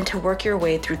than to work your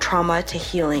way through trauma to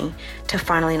healing to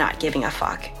finally not giving a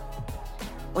fuck.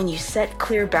 When you set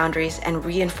clear boundaries and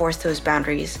reinforce those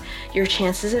boundaries, your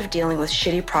chances of dealing with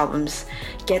shitty problems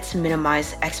gets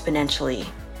minimized exponentially.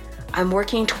 I'm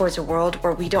working towards a world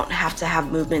where we don't have to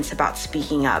have movements about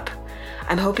speaking up.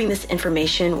 I'm hoping this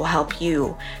information will help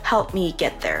me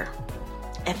get there.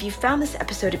 If you found this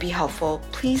episode to be helpful,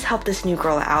 please help this new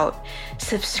girl out.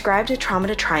 Subscribe to Trauma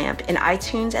to Triumph in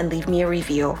iTunes and leave me a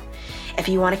review. If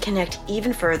you want to connect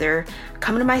even further,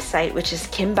 come to my site, which is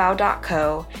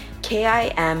kimbao.co,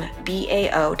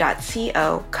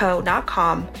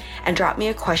 kimbao.co.com, and drop me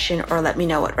a question or let me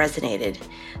know what resonated.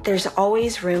 There's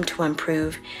always room to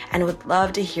improve and would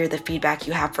love to hear the feedback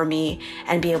you have for me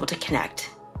and be able to connect.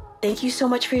 Thank you so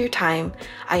much for your time.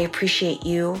 I appreciate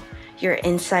you, your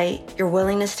insight, your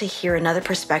willingness to hear another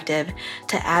perspective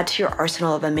to add to your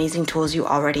arsenal of amazing tools you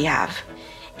already have.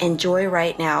 Enjoy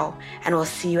right now, and we'll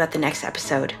see you at the next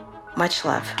episode. Much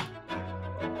love.